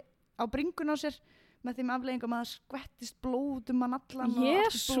gerfiblóði á bringun á sér með þeim afleiðingum að það skvettist blóð hann allan og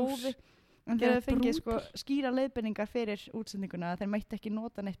allt blóði. En þeir hefði fengið sko skýra leiðbeiningar fyrir útsendinguna að þeir mætti ekki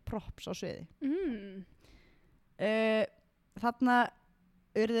nota neitt props á sviði. Þarna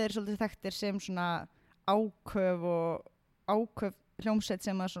urðu þeir svolítið þekktir sem svona áköf hljómsveit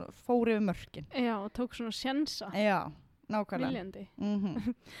sem að fór yfir mörkin. Já, og tók svona sjensa. Já, nákvæmlega. Viljandi.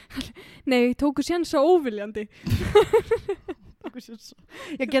 Nei, tóku sjensa óviljandi.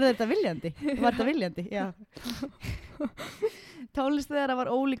 Ég gerði þetta viljandi. Var þetta viljandi? Já. Tónlist þeirra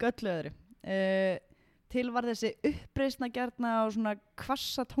var ólík öllu öðru. Til var þessi uppreisnargjarna og svona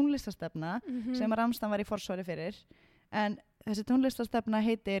hvassa tónlistastefna sem Rammstein var í forsvari fyrir. En þessi tónlistastefna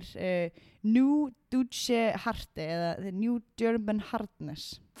heitir New Deutsche Harte eða The New German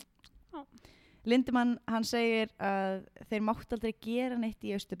Hardness. Lindemann, hann segir að þeir mátt aldrei gera neitt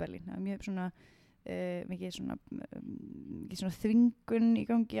í Austur-Berlín. Það er mjög svona mikið svona þvingun í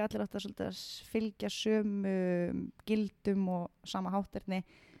gangi, allir átt að fylgja sömu gildum og sama hátterni.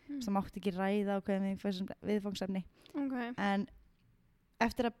 Það mátti ekki ræða á hverjum viðfangsefni. Okay. En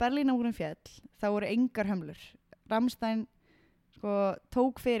eftir að Berlínarmúrinn fjall þá voru engar hömlur. Rammstein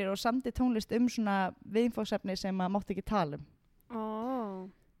tók fyrir og samdi tónlist svona viðfangsefni sem maður mátti ekki tala um.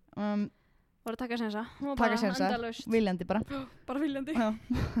 Voru að taka sensa? Taka sensa, viljandi bara. Bara viljandi.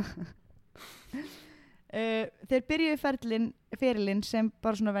 Þeir byrjuðu ferilinn sem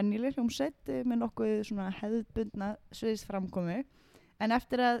bara svona venjuleg hljómsveit með nokkuð svona hefðbundna sviðsframkomu. En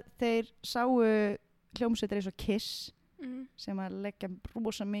eftir að þeir sáu hljómsveitir eins og Kiss sem að leggja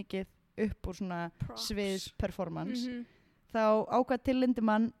rosa mikið upp úr svona sviðsperformance þá ákvað Till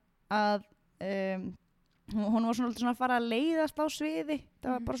Lindemann að hún var svona að fara að leiðast á sviði.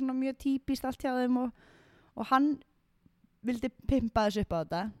 Það var bara svona mjög típist allt hjá þeim og hann vildi pimpa þessu upp á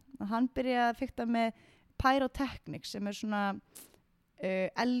þetta. Hann byrjaði að fikta með pyrotechnics sem er svona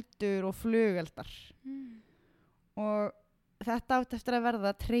eldur og flugeldar. Og þetta átti eftir að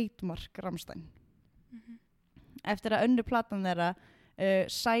verða trademark Rammstein. Eftir að önnur platan þeirra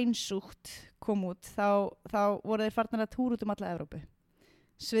Sehnsucht kom út þá voru þeir farnir að túra út um alla Evrópu.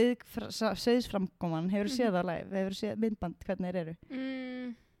 sviðsframkoman, hefur séð það live, hefur séð myndband hvernig þeir eru?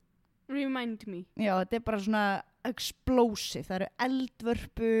 Remind me. Já, þetta er bara svona explosive, það eru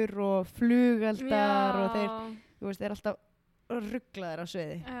eldvörpur og flugeldar og þeir, þú veist, þeir eru alltaf rugglaðir á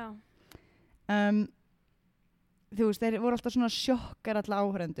sviði. Þú veist, þeir voru alltaf svona sjokkar alla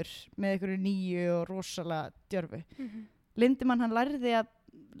áhörendur með einhverju nýju og rosalega djörfu. Lindemann, hann lærði að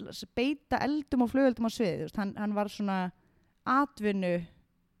beita eldum og flugeldum á sviði, þú veist, hann var svona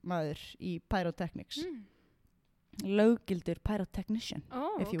atvinnumaður í pyrotechnics. Löggildur pyrotechnician,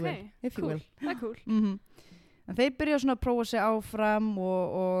 if you will. Það er cool. En þeir byrja svona að prófa sig áfram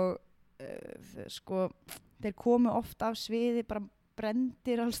og sko, þeir komu oft af sviði bara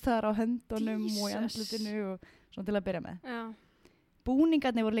brendir alls þar á höndunum og í andlutinu og svona til að byrja með.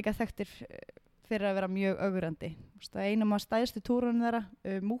 Búningarnir voru líka þekktir fyrir að vera mjög ögrandi. Einum af stæðstu túrunum þeirra,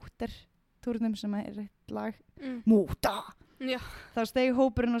 Múter-túrunum sem er eitt lag. Múta! Já. Þá steig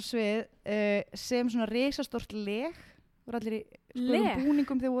hópurinn á svið sem svona risastórt leg, voru allir í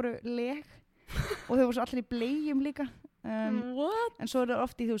búningum, þeir voru leg og þeir voru svo allir í bleium líka. En svo eru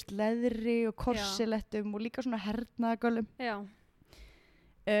oft í, þú veist, leðri og korsilettum og líka svona hernaðagöllum.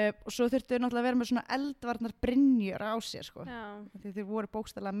 Og svo þurftu náttúrulega að vera með svona eldvarnar brynjur á sér, sko. Því þeir voru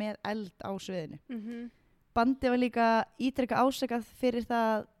bókstaflega með eld á sviðinu. Bandið var líka ítrekka ásakað fyrir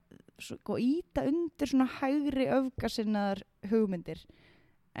það sko íta undir svona hægri öfgasinnaðar hugmyndir.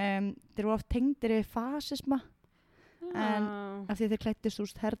 Þeir voru oft tengdir við fasisma en af því þeir klæddust úr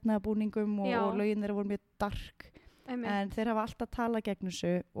hernaðabúningum og lögin þeirra voru mjög dark. En þeir hafa alltaf talað gegn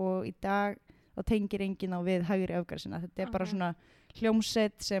þessu og í dag þá tengir enginn á við hægri öfgarsinna. Þetta er bara svona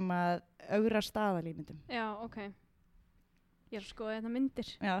hljómsveit sem að ögra staðalímyndum. Já, ok. Ég er sko þetta myndir.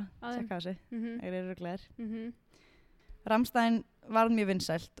 Já, tjekka þessi. Þeir eru glæðir. Rammstein var mjög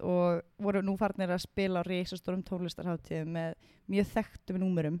vinsælt og voru nú farnir að spila á risastórum tónlistarhátíðum með mjög þekktum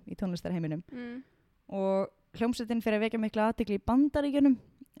númerum í tónlistarheiminum. Og hljómsveitin fyrir að vekja mikla athygli í Bandaríkjunum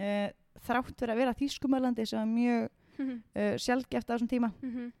þrátt fyrir að vera þýskumælandi sem var mjög sjaldgæft á þessum tíma.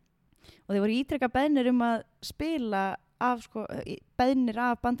 Og þeir voru ítrekka beðnir að spila beðnir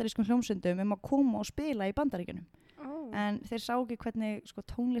af bandarískum hljómsveitum að koma og spila í Bandaríkjunum. En þeir sá ekki hvernig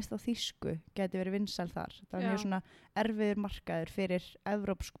tónlist á þýsku geti verið vinsæl þar. Það var mjög svona erfiður markaður fyrir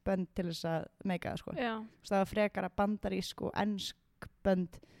evrópsk bönd til þess að meika það, sko. Það var frekar að bandarísk og ensk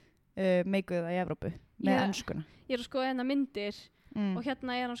bönd meikuðu það í Evrópu með enskuna. Ég er sko myndir og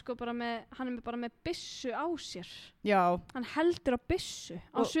hérna er hann sko bara með byssu á sér. Já. Hann heldur á byssu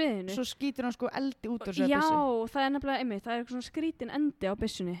á sviðinu. Svo skýtur hann sko eldi út úr sér byssu. Já, það er nefnilega einmitt, það er eitthvað svona skrítin endi á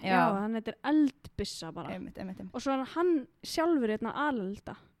byssunni. Já, hann heitir eldbyssa bara. Einmitt. Og svo er hann sjálfur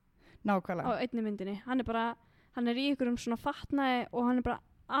alelda. Nákvæmlega. Á einni myndinni. Hann er í ykkurum svona fatnaði og hann er bara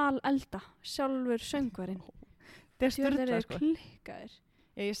alelda, sjálfur söngvarinn. Það er styrlað, sko. Klikkaðir.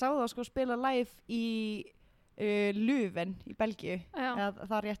 Ég sá það sko spila live í Leuven í Belgíu,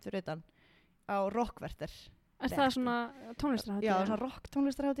 það er rétt fyrir utan, á Rockwerter. Er það svona tónlistarhátíð? Já, svona rock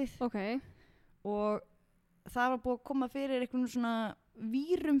tónlistarhátíð. Ok. Og það var búið að koma fyrir einhvern svona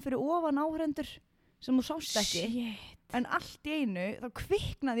vírum fyrir ofan áhrendur sem þú sást ekki. Shit. En allt í einu, þá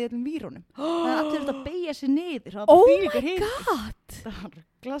kviknaði í öllum vírunum. Það er allir að beygja sig niður. Oh my god! Það var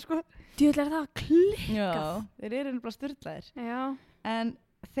glað, sko. Djúðlega er það klikkað. Já, þeir eru bara styrlaðir. Já. En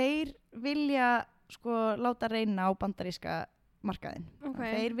þeir vilja sko láta reyna á bandaríska markaðinn.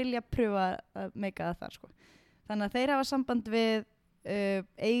 Okay. Þeir vilja pröfa að meika það þar, sko. Þannig að þeir hafa samband við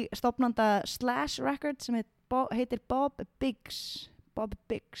stofnanda Slash Records sem heitir Bob Biggs.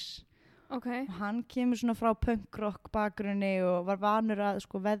 Okay. Og hann kemur svona frá punkrock bakgrunni og var vanur að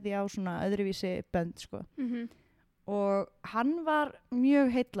sko veðja á svona öðruvísi bönd, sko. Og hann var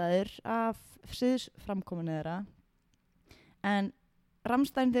mjög heillaður af sviðsframkominu þeirra. En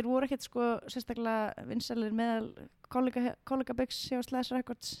Rammstein, þeir voru ekkert sko sérstaklega vinsælir meðal kollega Biggs hjá Slash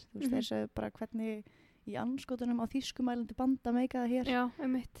Records. Þú veist, þeir sögðu bara hvernig í anskotunum á þýskumælandi banda meika það hér. Já,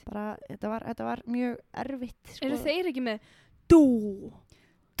 einmitt. Bara, þetta var mjög erfitt, sko. Eru þeir ekki með Du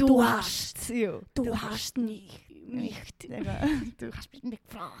hast nicht du hast mich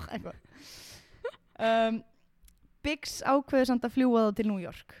frag eitthvað. Biggs ákveður samt að fljúga þá til New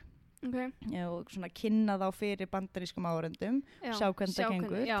York. Okay. Já, og svona kynna þá fyrir bandarískum áhorfendum, sjá hvernig það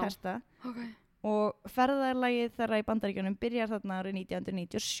gengur, testa. Okay. Og ferðalagið þeirra í Bandaríkjunum byrjar þarna árið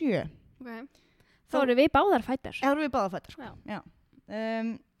 1997. Okay. Þá eru við báðar fættar. Sko. Já.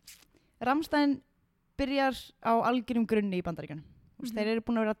 Rammstein byrjar á algjörum grunni í Bandaríkjunum. Þeir eru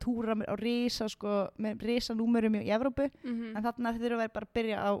búin að vera að túra á með risanúmerum í Evrópu, en þarna þeir eru bara að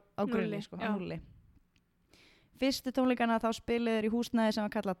byrja á grunni, sko, á núlli. Fyrstu tónleikana þá spiluðu þeir í húsnæði sem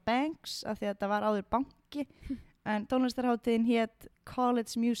var kallað Banks, af því að þetta var áður banki, en tónlistarhátíðin hét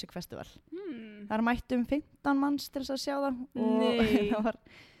College Music Festival. Þar mættum 15 manns til þess að sjá það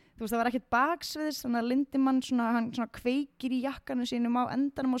og það var ekkert baksviðis, þannig að Lindemann hann kveikir í jakkanum sínum á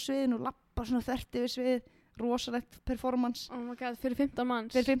endanum á sviðinu og lappar svona þvert yfir svið, rosalegt performance. Oh my god, fyrir 15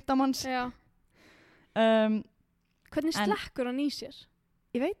 manns. Fyrir 15 manns. Já. Hvernig slekkur hann í sér?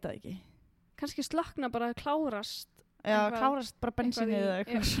 Ég veit það ekki. Kannski slökna bara að klárast. Já, klárast bara bensinni eða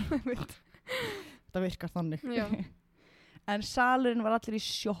eitthvað. Það virkar þannig. Já. En salurinn var allir í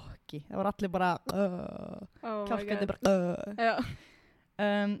sjokki. Það var allir bara kjálkandi bara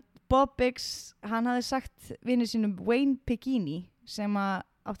Bob Biggs, hann hafði sagt vinur sínum Wayne Pegini sem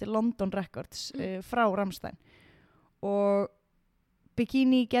átti London Records frá Rammstein og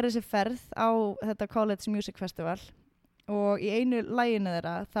Pegini gerði sér ferð á þetta College Music Festival og í einu laginu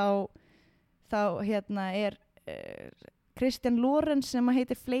þeirra þá er Christian Lorenz sem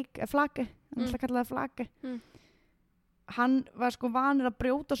heitir Flake, hann ætla að kalla það Flake. Hann var sko vanur að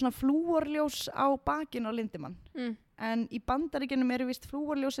brjóta svona flúorljós á bakinu á Lindemann. En í Bandaríkjunum eru víst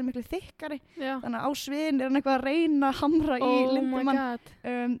flúorljósið miklu þykkari. Þannig að á sviðin hann eitthvað að reyna að hamra í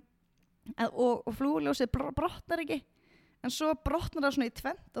Lindemann. Og flúorljósið brotnar ekki. En svo brotnar það svona í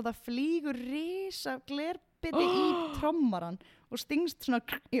tvennt og það flýgur risa glerbiti í trommaran og stingst svona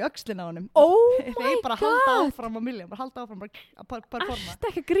í öxlina á honum. Þeir bara halda áfram á miljón, bara halda áfram að performa. Ertu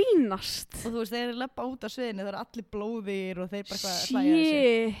ekki að grínast? Og þú veist, þeir leppa út af sviðinu, þeir eru allir blóðir og þeir bara eitthvað hlæja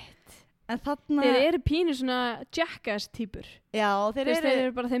þessu. En þarna þeir eru pínu svona jackass týpur. Já, þeir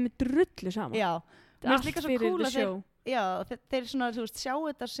eru bara þeim með drullu saman. Já, það er allt fyrir the show. Já, þeir svona, þú veist, sjá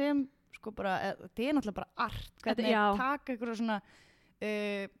þetta sem sko bara, þetta er náttúrulega bara art, hvernig taka einhverju svona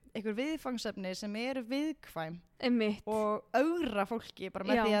einhver viðfangsefni sem eru viðkvæm og augra fólki bara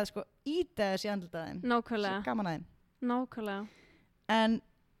með því að sko íta þessi andlitaðin. Nákvæmlega. Gaman aðeim. Nákvæmlega. En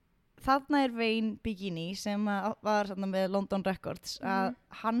þarna er Wayne Pegini sem var þarna með London Records að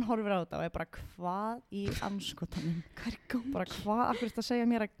hann horfir á þetta og er bara hvað í anskotanum? Hvað er góð? Bara hvað, af hverju þetta segja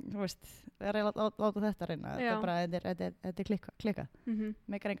mér að, þú veist, það er að láta þetta reyna. Þetta er bara, þetta er klikkað.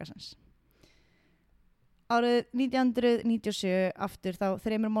 Meikar enga sens. Árið 1997 aftur þá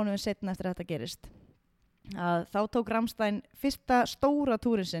 3 mánuðum seinna eftir að þetta gerist að þá tók Rammstein fyrsta stóra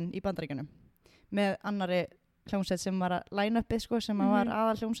túrin sinn í Bandaríkjunum með annari hljómsveit sem var að line-upið sko, sem var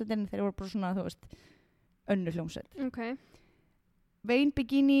aðal hljómsveitin, þeir voru bara svona, þú veist, önnur hljómsveit. Wayne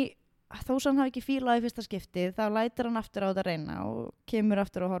Pegini, þó sem hann hafi ekki fílað í fyrsta skiptið, þá lætur hann aftur á þetta reyna og kemur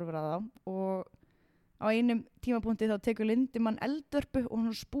aftur og horfir á það og á einum tímapunkti þá tekur Lindemann eldvörpu og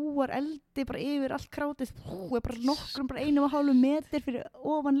hann spúar eldi bara yfir allt krátið og er bara nokkrum, bara 1,5 meter fyrir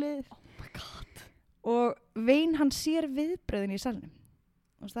ofan liðið. Oh my god. Og Wayne hann sér viðbröðin í salnum.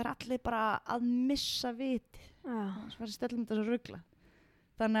 Og það er allir bara að missa vitið. Það var stöllum þetta svo rugla.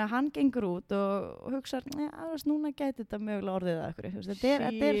 Þannig að hann gengur út og hugsa, núna gæti þetta mögulega orðið að ykkur. Þetta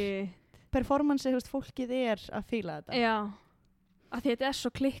er performance, fólkið er að fíla þetta. Já. Að þetta er svo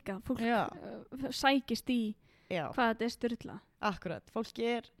klikkað, fólk sækist í hvað þetta er styrla. Akkurat, fólki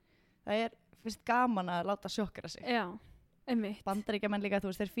það er fyrst gaman að láta sjokkera sig. Já, einmitt. Bandaríkjamenn líka, þú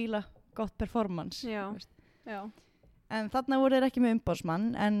veist, þeir fíla gott performance. Já. En þarna voru þeir ekki með umboðsmann,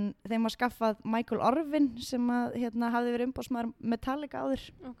 en þeim var skaffað Michael Irvin sem hafði verið umboðsmaður Metallica áður.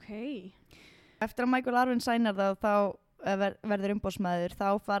 Eftir að Michael Irvin sænar þá verður umboðsmaður, þá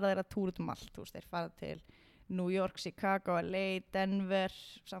fara þeir að túra út allt, þú veist, þeir fara til New York, Chicago, LA, Denver,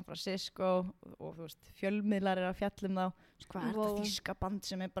 San Francisco og þú veist, fjölmiðlar að fjallum þá. Hvað er þetta þýska band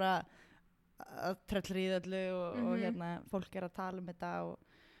sem er bara að tröllri í öllu og fólk er að tala um þetta og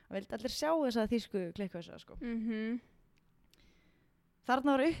það vildi allir sjá þessa þýsku klikkausa, sko.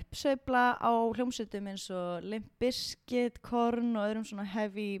 Þarna var uppsveifla á hljómsveitum eins og Limp Bizkit, Korn og öðrum svona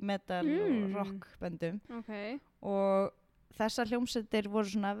heavy metal og rock böndum. Og þessar hljómsveitir voru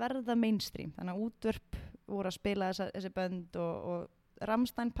svona verða mainstream, þannig að útvörp voru að spila þessi bönd og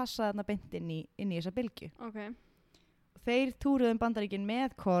Rammstein passaði þarna beint inn í þessa bylgju. Þeir túruðu Bandaríkin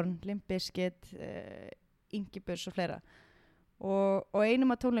með Korn, Limp Bizkit, Incubus og fleira. Og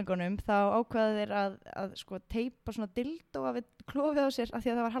einum af tónleikunum þá ákvaðu þeir að sko teipa svona dildó af klofið á sér af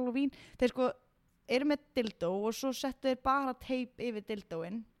því að það var Halloween. Þeir sko eru með dildó og svo settu þeir bara teip yfir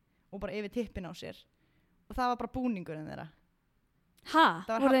dildóin og bara yfir tippin á sér. Og það var bara búningurinn þeirra.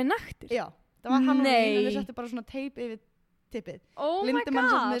 Voru þeir naktir? Já. Það var Halloween og þeir settu bara svona teip yfir tippið. Lindemann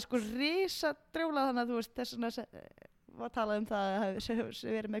satt með sko risa drjóla þannig að þú veist þess vegna var talað um það að það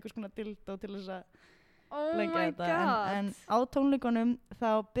hefði verið með eitthvað svona dildó til þess að lengja þetta. En á tónleikunum þá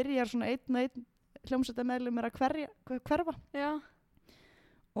byrjar svona einn hljómsveitarmeðlimur að hverfa.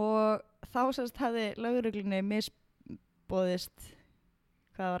 Og þá hefði lögreglunni misboðist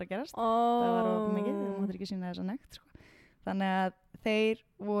hvað var að gerast. Það var of mikið, það máttir ekki sýna þessa nekt sko. Þannig að þeir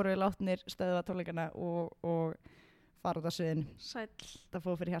voru látnir stöðva tónleikana og fara út af sviðinu. Sæll. Það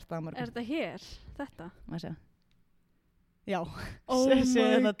fóð fyrir hjarta á mörgum. Er þetta hér? Þetta? Má sjá. Já. Oh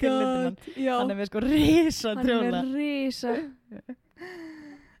my god. Já. Hann er með sko risa trjóla. Hann er með risa.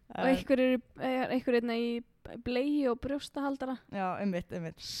 Og einhver einna í blei og brjóstahaldara. Já, einmitt.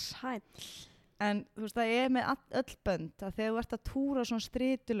 Sæll. En þú veist, það er með öll bönd að þegar þú ert að túra svona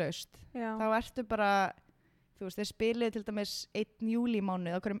stritulaust, þá ertu bara, þú veist, þeir spiluðu til dæmis 1.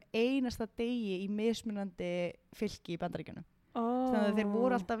 júlímánuð á hverjum einasta degi í mismunandi fylki í Bandaríkjunum. Þannig að þeir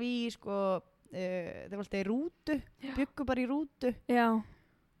voru alltaf í, sko, þeir voru alltaf í rútu, byggu bara í rútu. Já.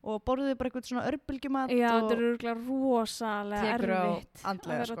 Og borðuðu bara eitthvað svona örbylgjumat. Já, þetta er örugglega rosalega erfitt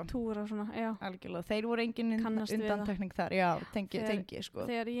að vera að túra svona, já. Algjörlega, þeir voru engin undantekning þar, já, tengi, sko.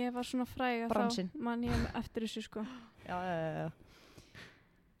 Þegar ég var svona fræg þá man ég eftir þessu, sko. Já.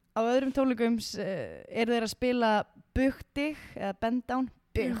 Á öðrum tónleikum eru þeir að spila Bugdig, eða Bend Down,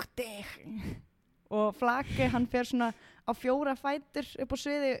 Bugdig. Og Flake, hann fer svona á 4 fætur upp á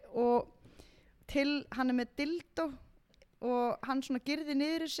sviði og hann er með dildó. Og hann svona girði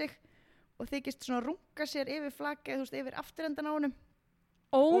niður í sig og þykist svona runga sér yfir Flake, þú veist, yfir afturendan á honum.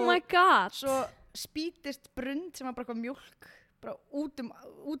 Oh my god! Svo spýtist brund sem var bara eitthvað mjólk bara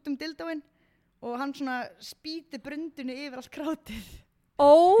út um dildóin og hann svona spýti brundinu yfir allt krátið.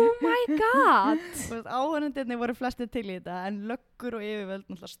 Oh my god! Þú veist, áhorfendurnir voru flestir til í þetta en löggur og yfirvöld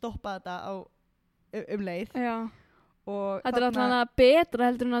náttúrulega stoppaði þetta leið. Já. Og þetta er alltaf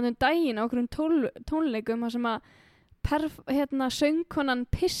betra heldur en daginn á okkur tónleikum þar sem að söngkonan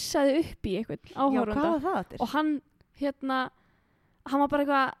pissaði upp í einhvern áhorfanda. Já, hvað var það? Og hann var bara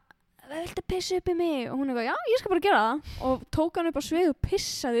eitthvað viltu pissa upp í mig? Og hún eitthvað, já, ég skal bara gera það. Og tók hann upp á svið og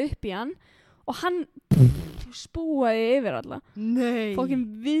pissaði upp í hann og hann spúaði yfir alla. Nei. Fókin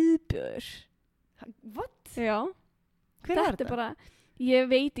viðbjöður. What? Já. Hver var þetta? Bara, ég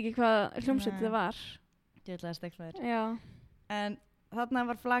veit ekki hvað hljómsveit þetta var. Ég ætlaði að stekla þér. Já. En þarna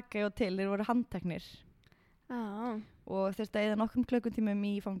var Flake og til, þeir voru handteknir. Og þurfti að eyða nokkrum klukkutímum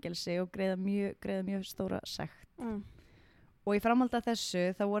í fangelsi og greiða mjög stóra sekt. Og í framhaldi af þessu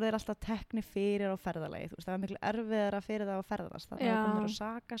þá voru þeir alltaf teknir fyrir á ferðalagi, þú veist, það var miklu erfiðara fyrir það á ferðalast, það var komið á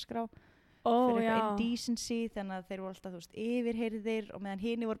sakaskrá fyrir eitthvað indecency, þannig að þeir voru alltaf, þú veist, yfirheyrðir og meðan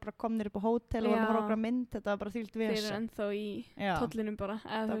hini voru bara komnir upp á hótel og voru bara okkur á mynd, þetta var bara þvílíkt vesen. Þeir eru ennþá í tollinum bara.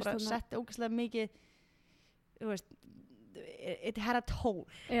 Það var bara sett ógeðslega mikið, þú veist, it had a toll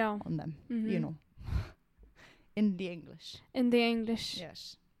on them, you know. In the English.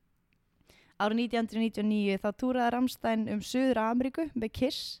 Yes. Árið 1999 þá túraði Rammstein Suður Ameríku með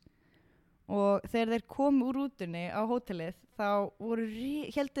Kiss og þegar þeir komu úr rútunni á hótelið þá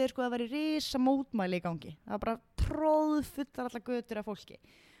héldu þeir sko að það væri risa mótmæli í gangi. Það var bara tróðfullar allar götur af fólki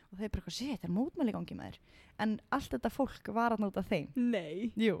og þeir bara þetta er mótmæli í gangi með þér. En allt þetta fólk var að nota þeim. Nei.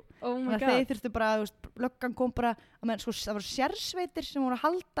 Jú. Oh my god. Þeir þurftu bara, þú veist, löggan kom bara, sko, það voru sérsveitir sem voru að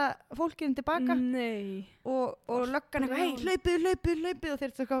halda fólkinu tilbaka. Nei. Og löggan eitthvað, hlaupið og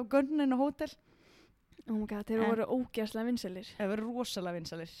þeir þurftu að gunna inn á hótel. Oh my god, þeir voru ógeðslega vinsælir. Þeir voru rosalega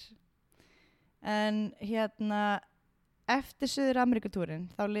vinsælir. En eftir Suður Ameríkutúrin,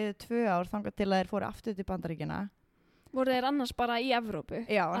 þá liði 2 ár þangað til að þeir fóru aftur til Bandaríkjana. Voru þeir annars bara í Evrópu?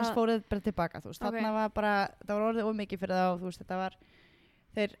 Já, annars fóruð bara tilbaka, þú veist. Þarna var bara, það var orðið ómikið fyrir þá, þú veist, þetta var,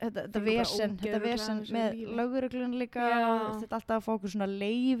 þetta vesen með lögreglun líka, þetta alltaf að fá okkur svona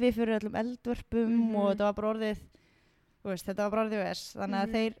leyfi fyrir öllum eldvörpum og þetta var bara orðið, þú veist, þetta var bara orðið VS. Þannig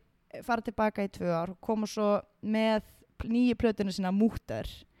að þeir fara tilbaka í 2 ár og komu svo með nýju plötuna sína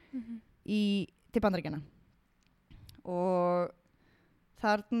Múter til Bandaríkjana. Og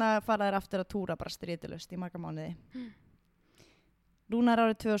þarna fara þeir aftur að túra bara stritulaust í marga mánuði. Núna er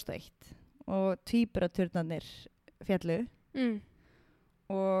árið 2001 og tvíburaturnarnir fjallu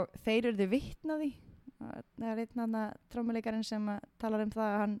og þeir eru vitni að því. Það er einn trommuleikarinn sem talar það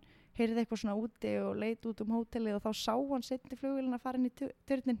að hann heyrði eitthvað svona úti og leit út hótelið og þá sá hann seinni flugvélina að fara inn í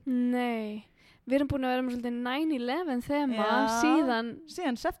turnin. Nei, við erum búin að vera með svolítið 9/11 þema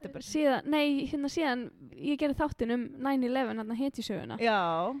síðan september. Síðan ég gerði þáttinn 9/11 hetjusöguna.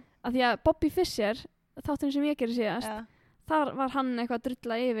 Já. Af því að Bobby Fischer, þáttinn sem ég gerði síðast, þar var hann eitthvað að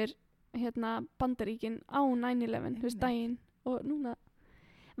drulla yfir Bandaríkin á 9/11, þú veist, daginn og núna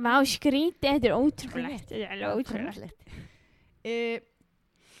vá, skrítið, þetta er ótrúlegt.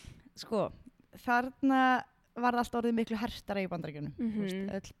 Sko, þarna var allt orðið miklu hertara í Bandaríkjunum.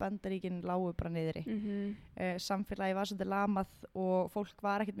 Öll Bandaríkin lágu bara niðri. Samfélagi var svolítið lamað og fólk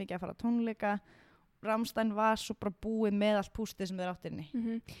var ekkert mikið að fara á tónleika. Rammstein var svo bara búið með allt pústið sem þeir áttu inni.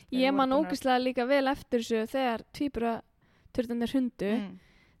 Ég man ógeðslega líka vel eftir þessu þegar turnarnir hrundu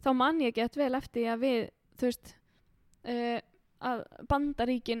þá man ég gett vel eftir að við þú veist að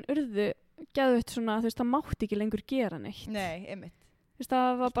Bandaríkin urðu geðveitt svona, þú veist, það mátti ekki lengur gera neitt. Nei, einmitt. Þú veist, það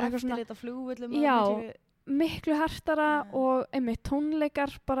var bara eitthvað svona eftirlit á flugvöllum. Já, miklu hartara og einmitt tónleikar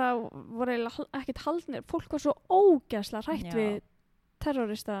bara voru ekkert haldnir. Fólk var svo ógeðslega hrætt við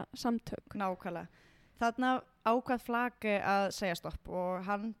terrorista samtök. Nákvæmlega. Þarna ákvað Flake að segja stopp og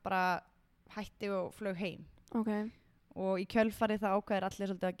hann bara hætti og flög heim. Okay. Og í kjölfarið það ákvæðir allir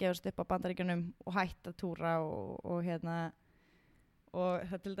svolítið að gefast upp á Bandaríkjunum og hætta að túra og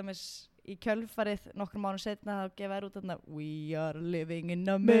það til dæmis í kjölfarið nokkrum mánuðum seinna þá gefa þær út þarna We are living in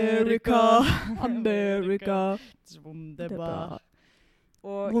America America It's wunderbar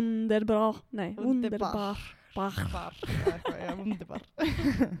Wunderbar Nei, wunderbar Wunderbar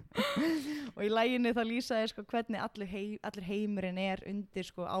Og í laginu þá lýsaði sko hvernig allur heimurinn er undir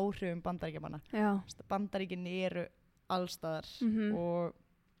sko áhrifum Bandaríkjamanna. Bandaríkin eru allstaðar og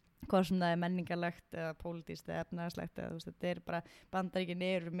hvað sem það er menningarlegt eða pólitískt eða efnahagslegt eða þetta er bara Bandaríkin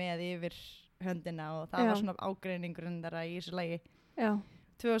eru með yfir höndina og það var svona ágreiningurinn þeirra í þessu lagi.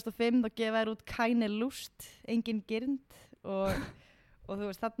 2005 þá gefa þær út Keine Lust, engin girnd og þú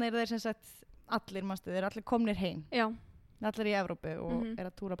veist þarna eru þeir sem sagt allir mannstu, þeir eru allir komnir heim. Allir í Evrópu og er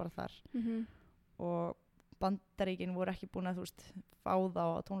að túra bara þar og Bandaríkin voru ekki búin að þú veist fá þá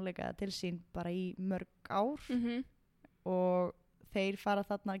að tónleika til sín bara í mörg ár og þeir fara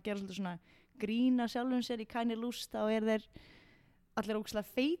þarna að gera svolítið svona grína sjálfum sér í Keine Lust og þeir allir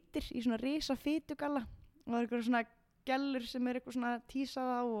ógeðslega feitir í svona risa fitugalla og það er eitthvað svona gellur sem er eitthvað svona tísað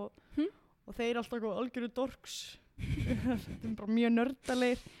á og þeir alltaf eitthvað algjöru dorks þetta er bara mjög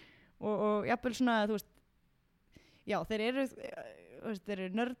nördalegir og jafnvel svona þú veist já þeir eru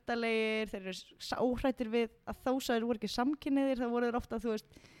nördalegir, þeir eru óhrættir við að þó að þeir voru ekki samkynhneigðir, það voru þeir ofta þú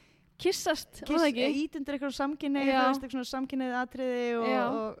veist kissast, ít undir eitthvað samkynhneigð, þú veist, eitthvað svona samkynhneigð atriði og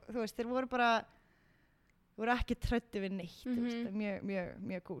þú veist, þeir voru ekki tröddi við neitt, þú veist,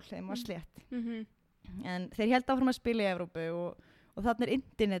 mjög cool, þeim var slétt. En þeir héldu áfram að spila í Evrópu og þarna er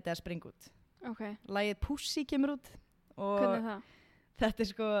internetið að springa út. Lagið Pussy kemur út og hvernig er það? Þetta er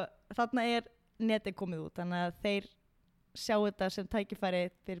sko, þarna er netið komið út, þannig að þeir sjá þetta sem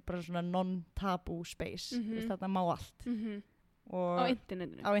tækifæri fyrir bara svona non-taboo space, þarna má allt. Á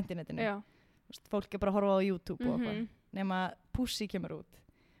internetinu. Vist, fólk er bara að horfa á YouTube og eitthvað nema Pussy kemur út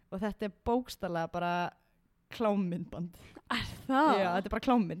og þetta er bókstaflega bara klámmyndband. Er það? Já, þetta er bara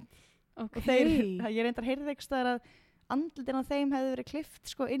klámmynd og ég reyndar heyrði ekki staðar að andlitin á þeim hefði verið klift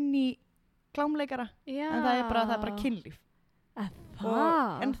sko inn í klámleikara en það er bara kynlíf og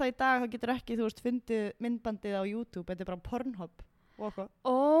en það í dag þá getur ekki þú veist fundið myndbandið á YouTube, þetta er bara Pornhub og eitthvað.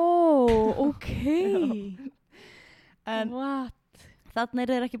 Ok. En þarna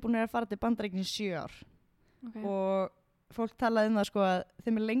eru þeir ekki búin að fara til Bandaríkin í 7 ár og fólk talaði það sko að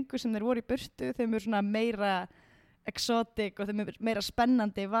þeim er lengur sem þeir voru í burtu, þeim er svona meira exotic og þeim er meira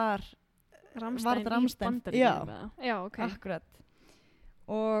spennandi var Rammstein. Já, akkurat.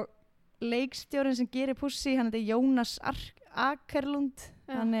 Og leikstjórinn sem gerir Pussy, hann heitir Jónas Akerlund,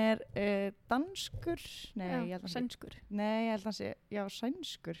 hann er danskur, sænskur. Nei, ég held að hann sé,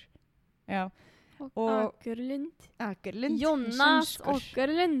 sænskur. Já. Og Akerlund Jónas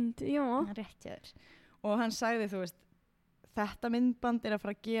Akerlund rétt hjá þér og hann sagði þú veist þetta myndband er að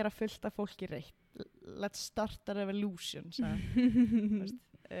fara að gera fullt af fólki reitt, let's start a revolution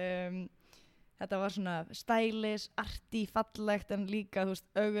þetta var svona stylish, arty, fallegt en líka þú veist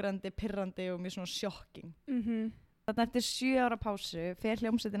ögrandi, pirrandi og mjög svona shocking þannig eftir 7 ára pásu fer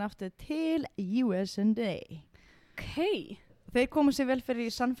hljómsveitin aftur til USA. Þeir komu sér vel fyrir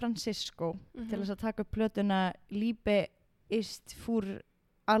í San Francisco til þess að taka upp plötuna Liebe ist für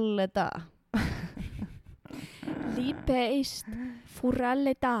alle da. Liebe ist für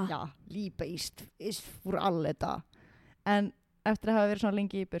alle da. Já, Liebe ist für alle da. En eftir að hafa verið svona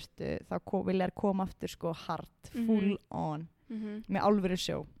lengi í burtu þá vilja þær koma aftur sko hard, full on, með alvöru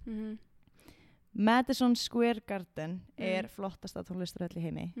sjó. Madison Square Garden er flottasta tónlistarhöll í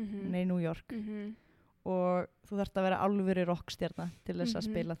heimi, hún er í New York. Og þú þarft að vera alvöru rockstjarna til þess að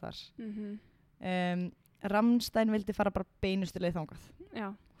spila þar. Rammstein vildi fara bara beinustu leið þangað.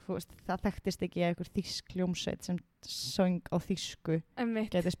 Þú veist, það þekktist ekki að einhver þýsk hljómsveit sem söng á þýsku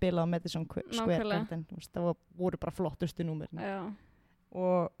geti spilað á Madison Square Garden. Veist, það voru bara flottustu númerin.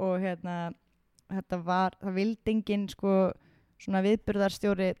 Og það vildi enginn sko, svona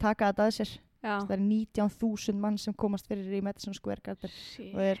viðburðarstjóri taka þetta að sér. Það er 19.000 mann sem komast fyrir í Madison Square Garden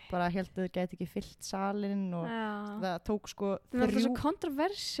og þeir bara heldur þau gæti ekki fyllt salinn og það tók sko það var svo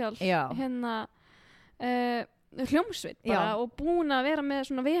kontroversial hérna hljómsveit bara og búin að vera með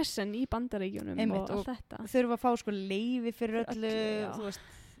svona vesen í Bandaríkjunum og allt þetta. Þurfa að fá sko leyfi fyrir öllu, þú veist,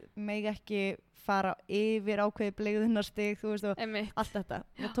 meg ekki fara yfir ákveði blegðunarstig, þú veist, og allt þetta.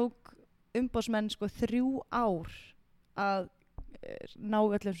 Það tók umboðsmenn sko 3 ár að ná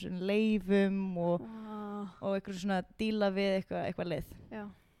öllum svona leyfum og eitthvað svona díla við eitthvað leið. Já.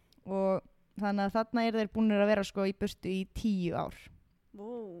 Og þannig að þarna þeir búinir að vera sko í burtu í 10 ár.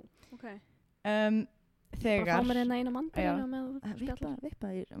 Wow, ok. Þegar bara fá mér eina mandarínu með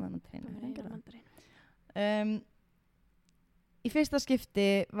vippaði mandarínu. Í fyrsta skipti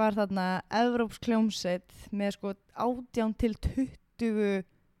var þarna evrópsk hljómsveit með sko 18 til 20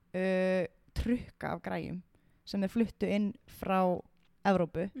 trukka af græjum sem þeir fluttu inn frá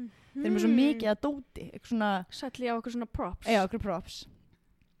Evrópu. Þeir eru með svo mikið að dóti, eitthvað svona sætli á eitthvað svona props. Já, eitthvað props.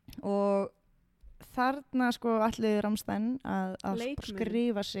 Og þarna sko ætluðu Rammstein að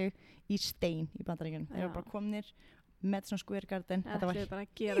skrifa sig í stein í Bandaríkjunum. Þeir eru bara komnir með svona Square Garden. Þetta var bara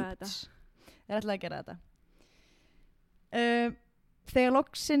að gera þetta. Þeir ætlaðu að gera þetta. Þegar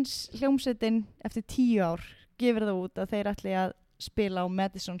loksins hljómsveitin eftir 10 ár gefur það út að þeir ætli að spila á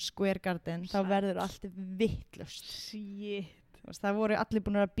Madison Square Garden, þá verður allt vitlaust. Shit. Það voru allir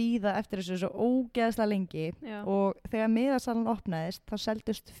búin að bíða eftir þessu svo ógeðslega lengi. Já. Og þegar miðasalan opnaðist þá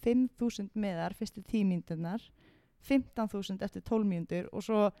seldust 5.000 miðar fyrstu 10 mínúturnar, 15.000 eftir 12 mínútur og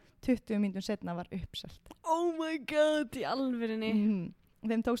svo 20 mínútur setna var uppselt. Oh my god, í alvörinni.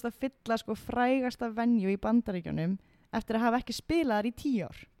 Þeim tókst að fylla sko frægasta venju í Bandaríkjunum eftir að hafa ekki spilað þar í 10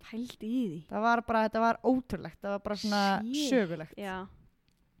 ár. Pældi í því. Þetta var ótrúlegt, það var bara svona sögulegt. Já.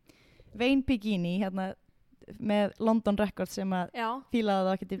 Wayne Pigini hérna með London Records sem að fílaði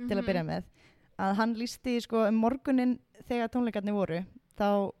það ekki til að byrja með, að hann lýsti sko morgunin þegar tónleikarnir voru,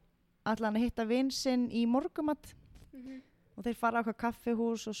 þá ætlaði hann að hitta vin sinn í morgumat og þeir fara á eitthvað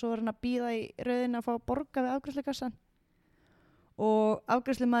kaffihús og svo er hann að bíða í röðinu að fá að borga við afgreiðslukassan og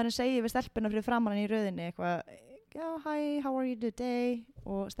afgreiðslumaðurinn segir við stelpuna fyrir framan hann í röðinu eitthvað, hi, how are you today?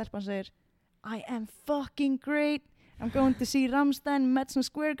 Og stelpan segir, I am fucking great, I'm going to see Rammstein Madison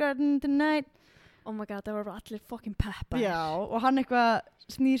Square Garden tonight. Oh my god, það var allir fucking peppa. Já, og hann eitthvað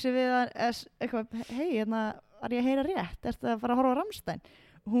snýr sig við eitthvað, hei, hérna, er ég að heyra rétt? Ertu að fara að horfa á Rammstein?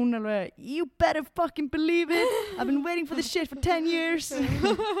 Og hún alveg, you better fucking believe it, I've been waiting for this shit for 10 years.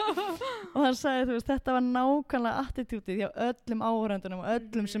 Og hann sagði, þú veist, þetta var nákvæmlega attitútið hjá öllum áhorfendunum og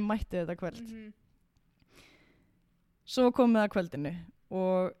öllum sem mættu þetta kvöld. Svo komið að kvöldinu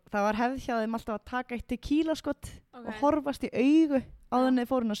og það var hefð hjá þeim alltaf að taka eitt tequila-skott og horfast í augu áður en þeir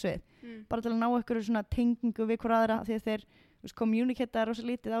fóru á svið. Bara til að ná einhverju svona tengingu við hver aðra því að þeir kommunikata rosa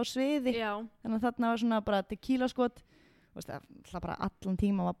lítið á sviði. Já. Þannig að þarna var svona bara tequila-skott. Það bara allan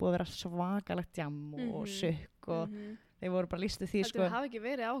tíma var búið að vera svakalegt jam og sukk og þeir voru bara lýstu því sko. Það hafi ekki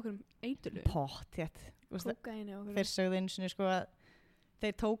verið á okkur eitulu. Pottþétt. Kókaini okkur. Þeir sögðu einu sinni sko að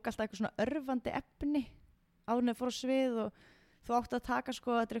þeir tók alltaf eitthvað svona örvandi efni áður en þeir fóru á svið og þú átti að taka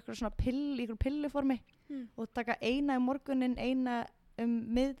sko þetta er eitthvað svona í eitthvað pilluformi og taka eina í morgunin, eina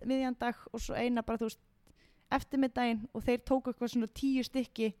miðjandag og svo eina bara þú veist eftirmiddaginn og þeir tóku eitthvað svona 10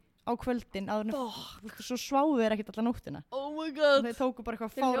 stykki á kvöldin áður en svo sváðu þeir ekkert alla nóttina. Oh my god. Þeir tóku bara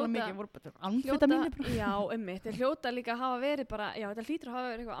eitthvað fála mikið, voru bara amfetamín. Já, þeir hljóta líka að hafa verið bara, já þetta hlýtur að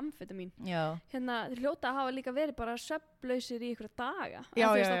hafa verið eitthvað amfetamín. Já. Hérna þeir hljóta að hafa líka verið bara svefnlausir í einhverja daga. Já.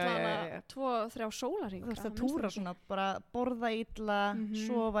 2-3 sólarhringa. Þú veist að túra svona, bara borða illa,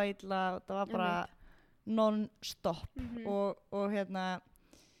 sofa illa, það var bara non-stop og hérna,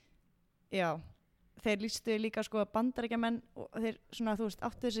 já. Þeir lýstu líka sko Bandaríkjamenn og þeir svona þú veist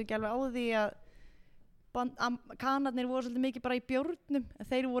áttu þessi ekki alveg á því að Kanarnir voru svolítið mikið bara í bjórnum en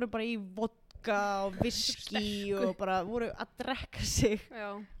þeir voru bara í vodka og viski og bara voru að drekka sig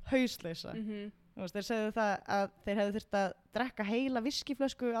hauslausa. Þeir segðu það að þeir hefðu þurft að drekka heila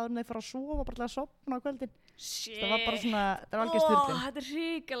viskiflösku áður en þeir fara að sofa bara til að sofna á kvöldin. Það var bara svona, það var algjör sturlun. Þetta er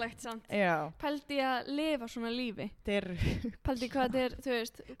hrikalegt samt. Já. Pældi að lifa svona lífi. Pældi hvað þetta er, þú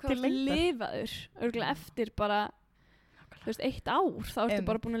veist, hvað er lifaður örgulega eftir bara, þú veist, 1 ár. Þá ertu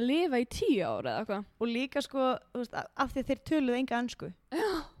bara búin að lifa í 10 ár eða eitthvað. Og líka sko, þú veist, af því að þeir töluðu enga ensku.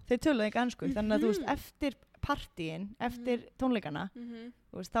 Þeir töluðu enga ensku, þannig að þú veist, eftir partíin, eftir tónleikana,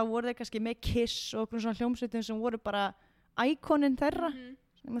 þú veist, þá voru þeir kannski með Kiss og okkur svona hljómsveitum sem voru bara íkonin þeirra,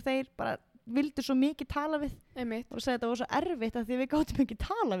 sem þeir bara vildu svo mikið tala við og segja þetta var svo erfitt af því við gátum ekki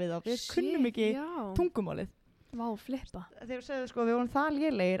tala við þá, við kunnum ekki tungumálið. Vá, flippa. Þeir segðu sko, við vorum það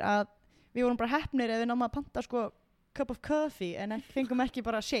lélegir að við vorum bara heppnir ef við náum að panta sko cup of coffee en fengum ekki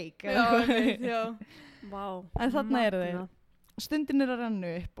bara shake. Já. Vá. En þarna eru þeir. Stundin er að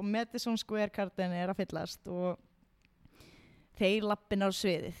renna upp og Madison Square Garden er að fyllast og þeir lappin á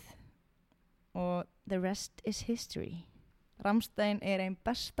sviðið og the rest is history. Rammstein ein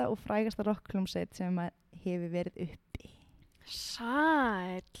besta og frægasta rockhljómsveit sem hefur verið uppi.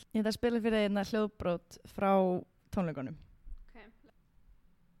 Sæll. Ég ætla að spila fyrir einna hljóðbrot frá tónleikunum.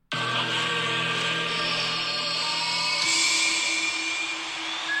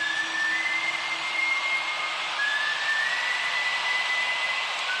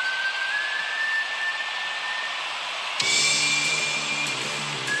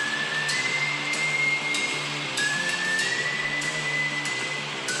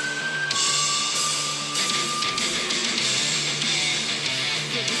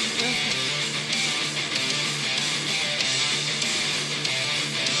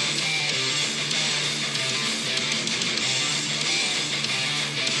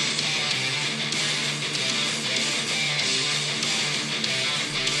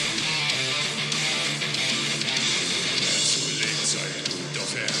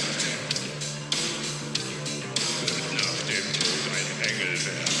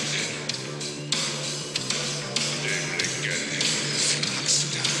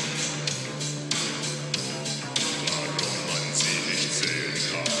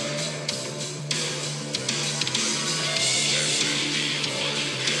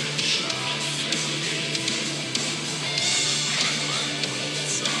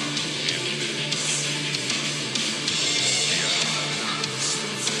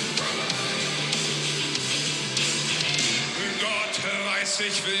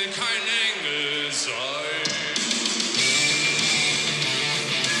 Ich will kein Engel sein.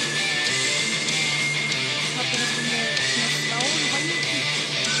 Þetta svona sláin vængi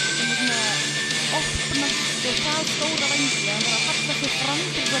sem svona opnast og það stóra vængi að það halla sig fram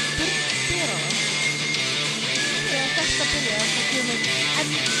til að byrja það. Þegar þetta byrjar þá kemur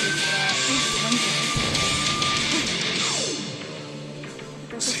eldur bara út úr vængi.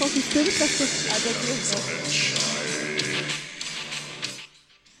 Þetta svo fókin styrkast. Þetta glöggast.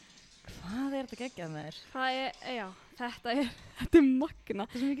 Þetta geggjað með þér. Það já, þetta er magna.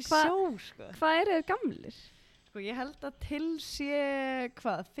 Þetta er svo mikið sjó, sko. Hvað eru þið gamlir? Sko, ég held að til sé,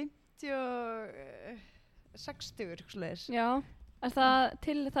 50 og 60, svoleiðis. Já, er það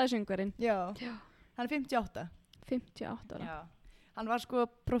til það er söngvarinn? Já, hann er 58. 58 ára. Já, hann var sko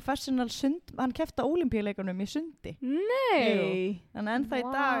professional hann keppti á Ólympíuleikunum í sundi. Nei! Þannig ennþá í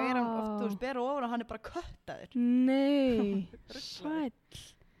dag er hann oft, þú veist, bera ofan og hann er bara köttaður. Nei, sæll.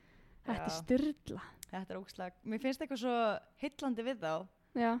 Þetta er styrla. Þetta er ógeðslega, mér finnst eitthvað svo heillandi við þá.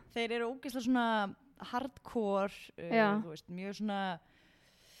 Já. Þeir eru ógeðslega svona hardcore, þú veist, mjög svona,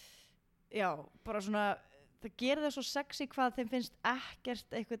 já, bara svona, það gerir það svo sexy hvað þeim finnst ekkert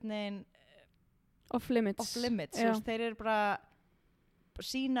einhvern veginn off limits. Off limits, þú veist, þeir eru bara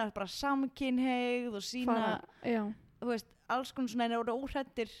sína bara samkynhneigð og sína, þú veist, alls konar svona en eru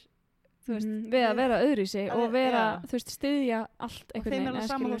óhræddir. Við að vera öðru í sig og vera, þú veist, styðja allt einhvern veginn. Og þeim er alveg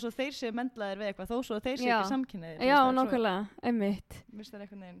saman þó svo þeir séu mendlaðir við eitthvað, þó svo þeir séu ekki samkynhneigðir. Já, nákvæmlega, einmitt. Mér finnst það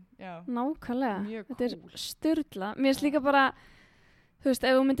einhvern veginn, já. Nákvæmlega, mjög þetta er styrla. Mér finnst líka bara, þú veist,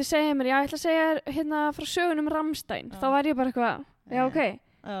 ef þú myndir segja mér, já, ég ætla að segja hérna frá sögunum Rammstein, þá væri ég bara eitthvað, já, ok.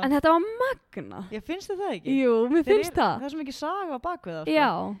 En þetta var magna. Ég finnst það ekki? Jú, mér finnst það. Það er svo mikið saga á bakvið það, sko. Já.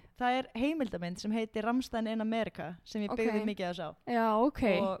 Það er heimildamynd sem heitir Rammstein in America sem ég byggði mikið að sjá. Já, ok.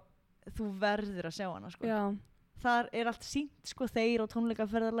 Og þú verður að sjá hana, sko. Já. Þar er allt sýnt, sko, þeir á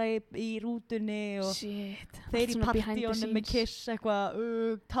tónleikaferðalagi í rútunni og þeir í partíunum með Kiss eitthvað,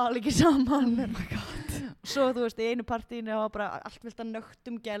 tala ekki saman. Oh my god. Svo, þú veist, í einu partíinu hafa bara allt vilt að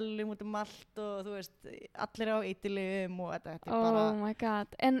nögtum gælum út allt og þú veist, allir á eitilum og þetta er bara... Oh my god.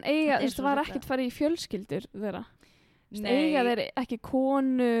 En eiga, þú var ekkert farið í fjölskyldur þeirra? Nei. Eiga þeir ekki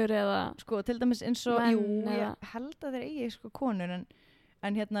konur eða... Sko, til dæmis eins og, ég held að þeir eigi sko konur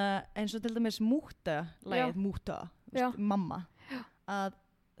en hérna eins og til dæmis Múta, lagið Múta, mamma, að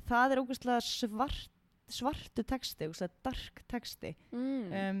það er ógeðslega svartu texti, ógeðslega dark texti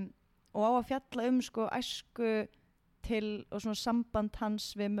og á að fjalla sko æsku til og svona samband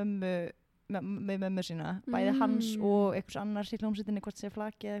hans við mömmu sína, bæði hans og einhvers annars í hljómsveitinni, hvort sé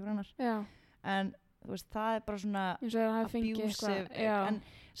Flaki eða einhver annars. Já. En þú veist, það er bara svona abusive, en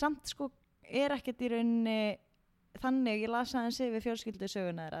samt sko er ekkert í rauninni þannig, ég las aðeins yfir fjölskyldu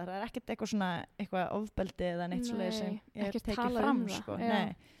söguna þeirra, það er ekkert eitthvað svona eitthvað ofbeldi eða neitt svoleiðis sem er tekið fram, sko.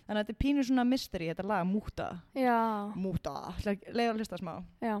 Nei. Þannig að þetta er pínu svona mystery, þetta lag Múta. Já. Múta. Leiða að hlusta smá.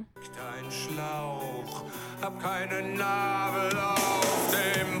 Já. Ein Schlauch, hab keinen Nabel auf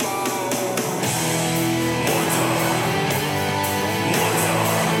dem Bauch.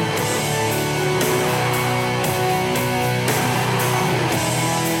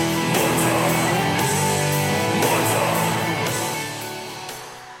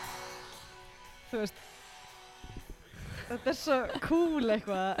 þú veist, þetta svo cool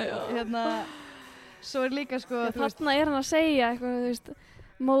eitthvað, svo líka sko, þarna hann að segja eitthvað, þú veist,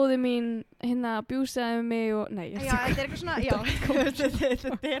 móði mín bjúsaði mig og, nei, já, þetta eitthvað svona,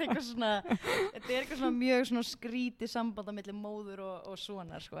 þetta eitthvað svona mjög svona skrítið samband á milli móður og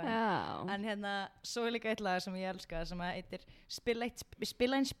sonar, sko, en svo líka eitt lag sem ég elska, sem heitir Spila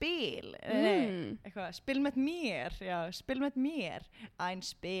ein spil, eitthvað, spil með mér, ein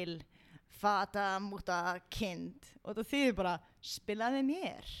spil, fata, múta, kind, og það þýðir bara, spila með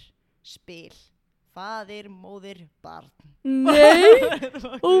mér, spil. Faðir, móðir, barn. Nei,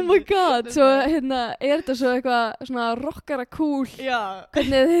 oh my god, svo þetta svo eitthvað svona rockara cool,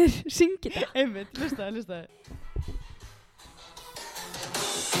 hvernig þeir syngja þetta. Einmitt, hlustaðu.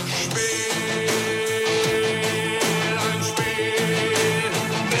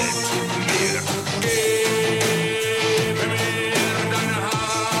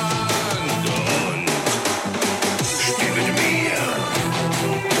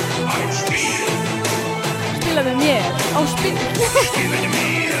 Spila með mér á spil. Spila með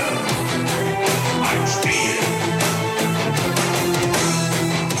mér ein Spiel.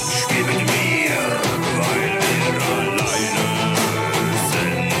 Spila með mér, weil wir alleine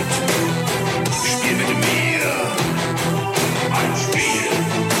sind. Spila með mér ein Spiel.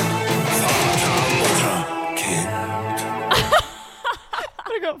 Vater, Mutter, Kind.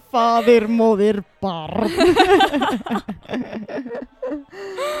 Faðir, móðir, barn.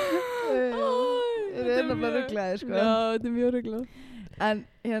 Þetta bara rugglaði, sko. Já, þetta mjög rugglaði. En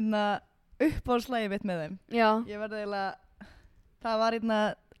uppáhaldslægið mitt með þeim. Já. Ég verði eiginlega, það var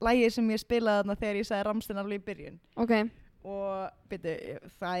lægið sem ég spilaði þarna þegar ég sagði Rammstein alveg í byrjun. Ok. Og byrju,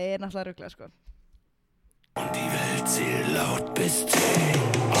 það náttúrulega rugglaði, sko. Und die Welt zählt laut bis 10.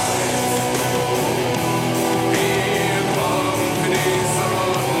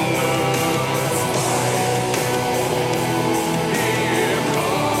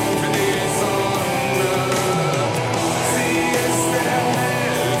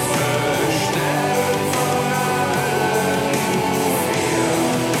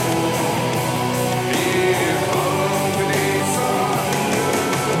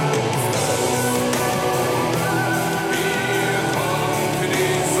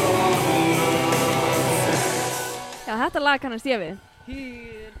 Þetta lag kannast ég við.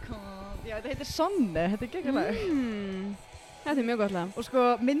 Já, þetta heitir Sonne, þetta geggjað lag. Þetta mjög gott lag. Og sko,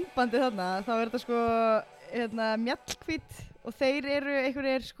 myndbandið þarna, þá þetta sko, Mjallhvít og þeir eru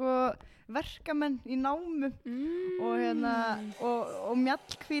einhverjir sko verkamenn í námu og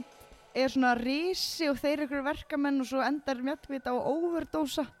Mjallhvít svona risi og þeir eru einhverjir verkamenn og svo endar Mjallhvít á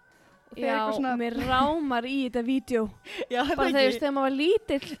overdósa. Já, mér rámar í þetta vídeo. Já, bara þegar maður var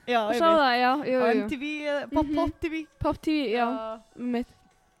lítill og sá það, já. Á MTV, Pop TV. Pop TV, já, mitt.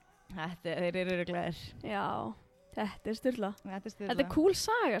 Þeir eru glæðir. Já, þetta styrla. Þetta er cool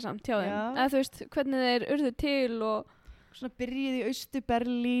saga samt hjá þeim. Eða þú veist, hvernig þeir urðu til og... Svona byrjuði í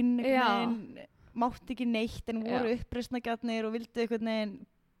Austur-Berlín, mátti ekki neitt en voru uppreisnargjarnir og vildu einhvern veginn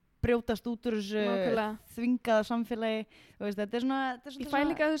brjótast út úr þessu þvingaða samfélagi. Veist, þetta er svona... Ég fæ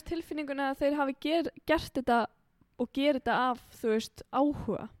líka þessu tilfinninguna að þeir hafi gert þetta og gera þetta af, þú veist,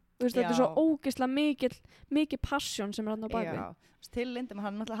 áhuga. Þú veist, þetta er svo ógeðslega mikið passion sem er þarna á bakvið. Já, til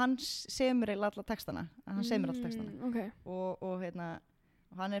Lindemann, hann semur eiginlega alla textana. Hann semur alla textana. Okay. Og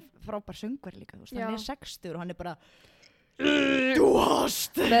hann er frábær söngvari líka, þú veist, hann er 60 og hann er bara... Du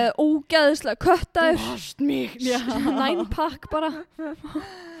hast... Með ógeðslega köttaður. Du hast mig. 9-pack bara.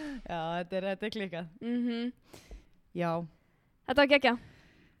 Já, þetta er klikkað. Já. Þetta var geggja.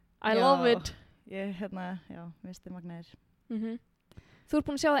 I love it. Ég, minnst magnaðir. Þú ert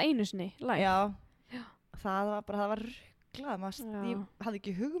búin að sjá það einu sinni, live? Já. Það var ruglað. Ég hafði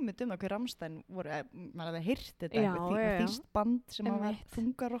ekki hugmynd það hver Rammstein voru. Maður hafði heyrt þetta. Þýst band sem var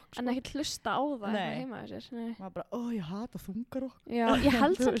þungarokk. Sko. En ekki hlusta á það heima þessir. Maður bara, ég hata þungarokk. Já, ég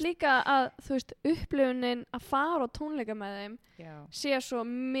held samt líka að, þú veist, upplifunin að fara á tónleika með þeim sé svo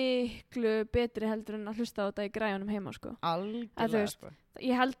miklu betri heldur en að hlusta á þetta í græjunum heima, sko. Algjörlega, sko.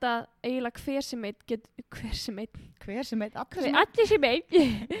 Ég held að eiginlega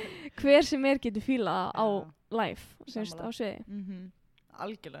hver sem getur fílað á live, semst á sviði.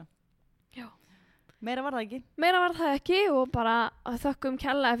 Algjörlega. Já. Meira var það ekki og bara þökkum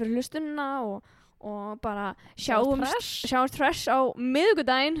kærlega fyrir hlustunina og bara sjáumst fresh á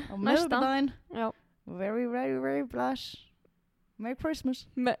miðvikudaginn. Já. Very, very, very bless. Merry Christmas.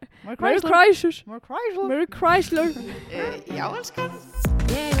 Merry Christmas. Merry Chrysler. Já, elskan.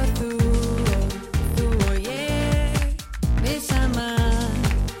 Ég og þú og ég, við saman.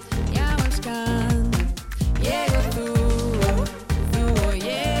 Já, elskan. Ég og þú og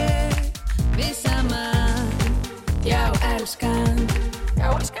ég, við saman.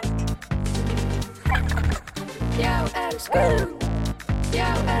 elskan.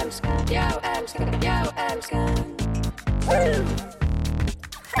 Já, elskan, já, elskan, já, elskan.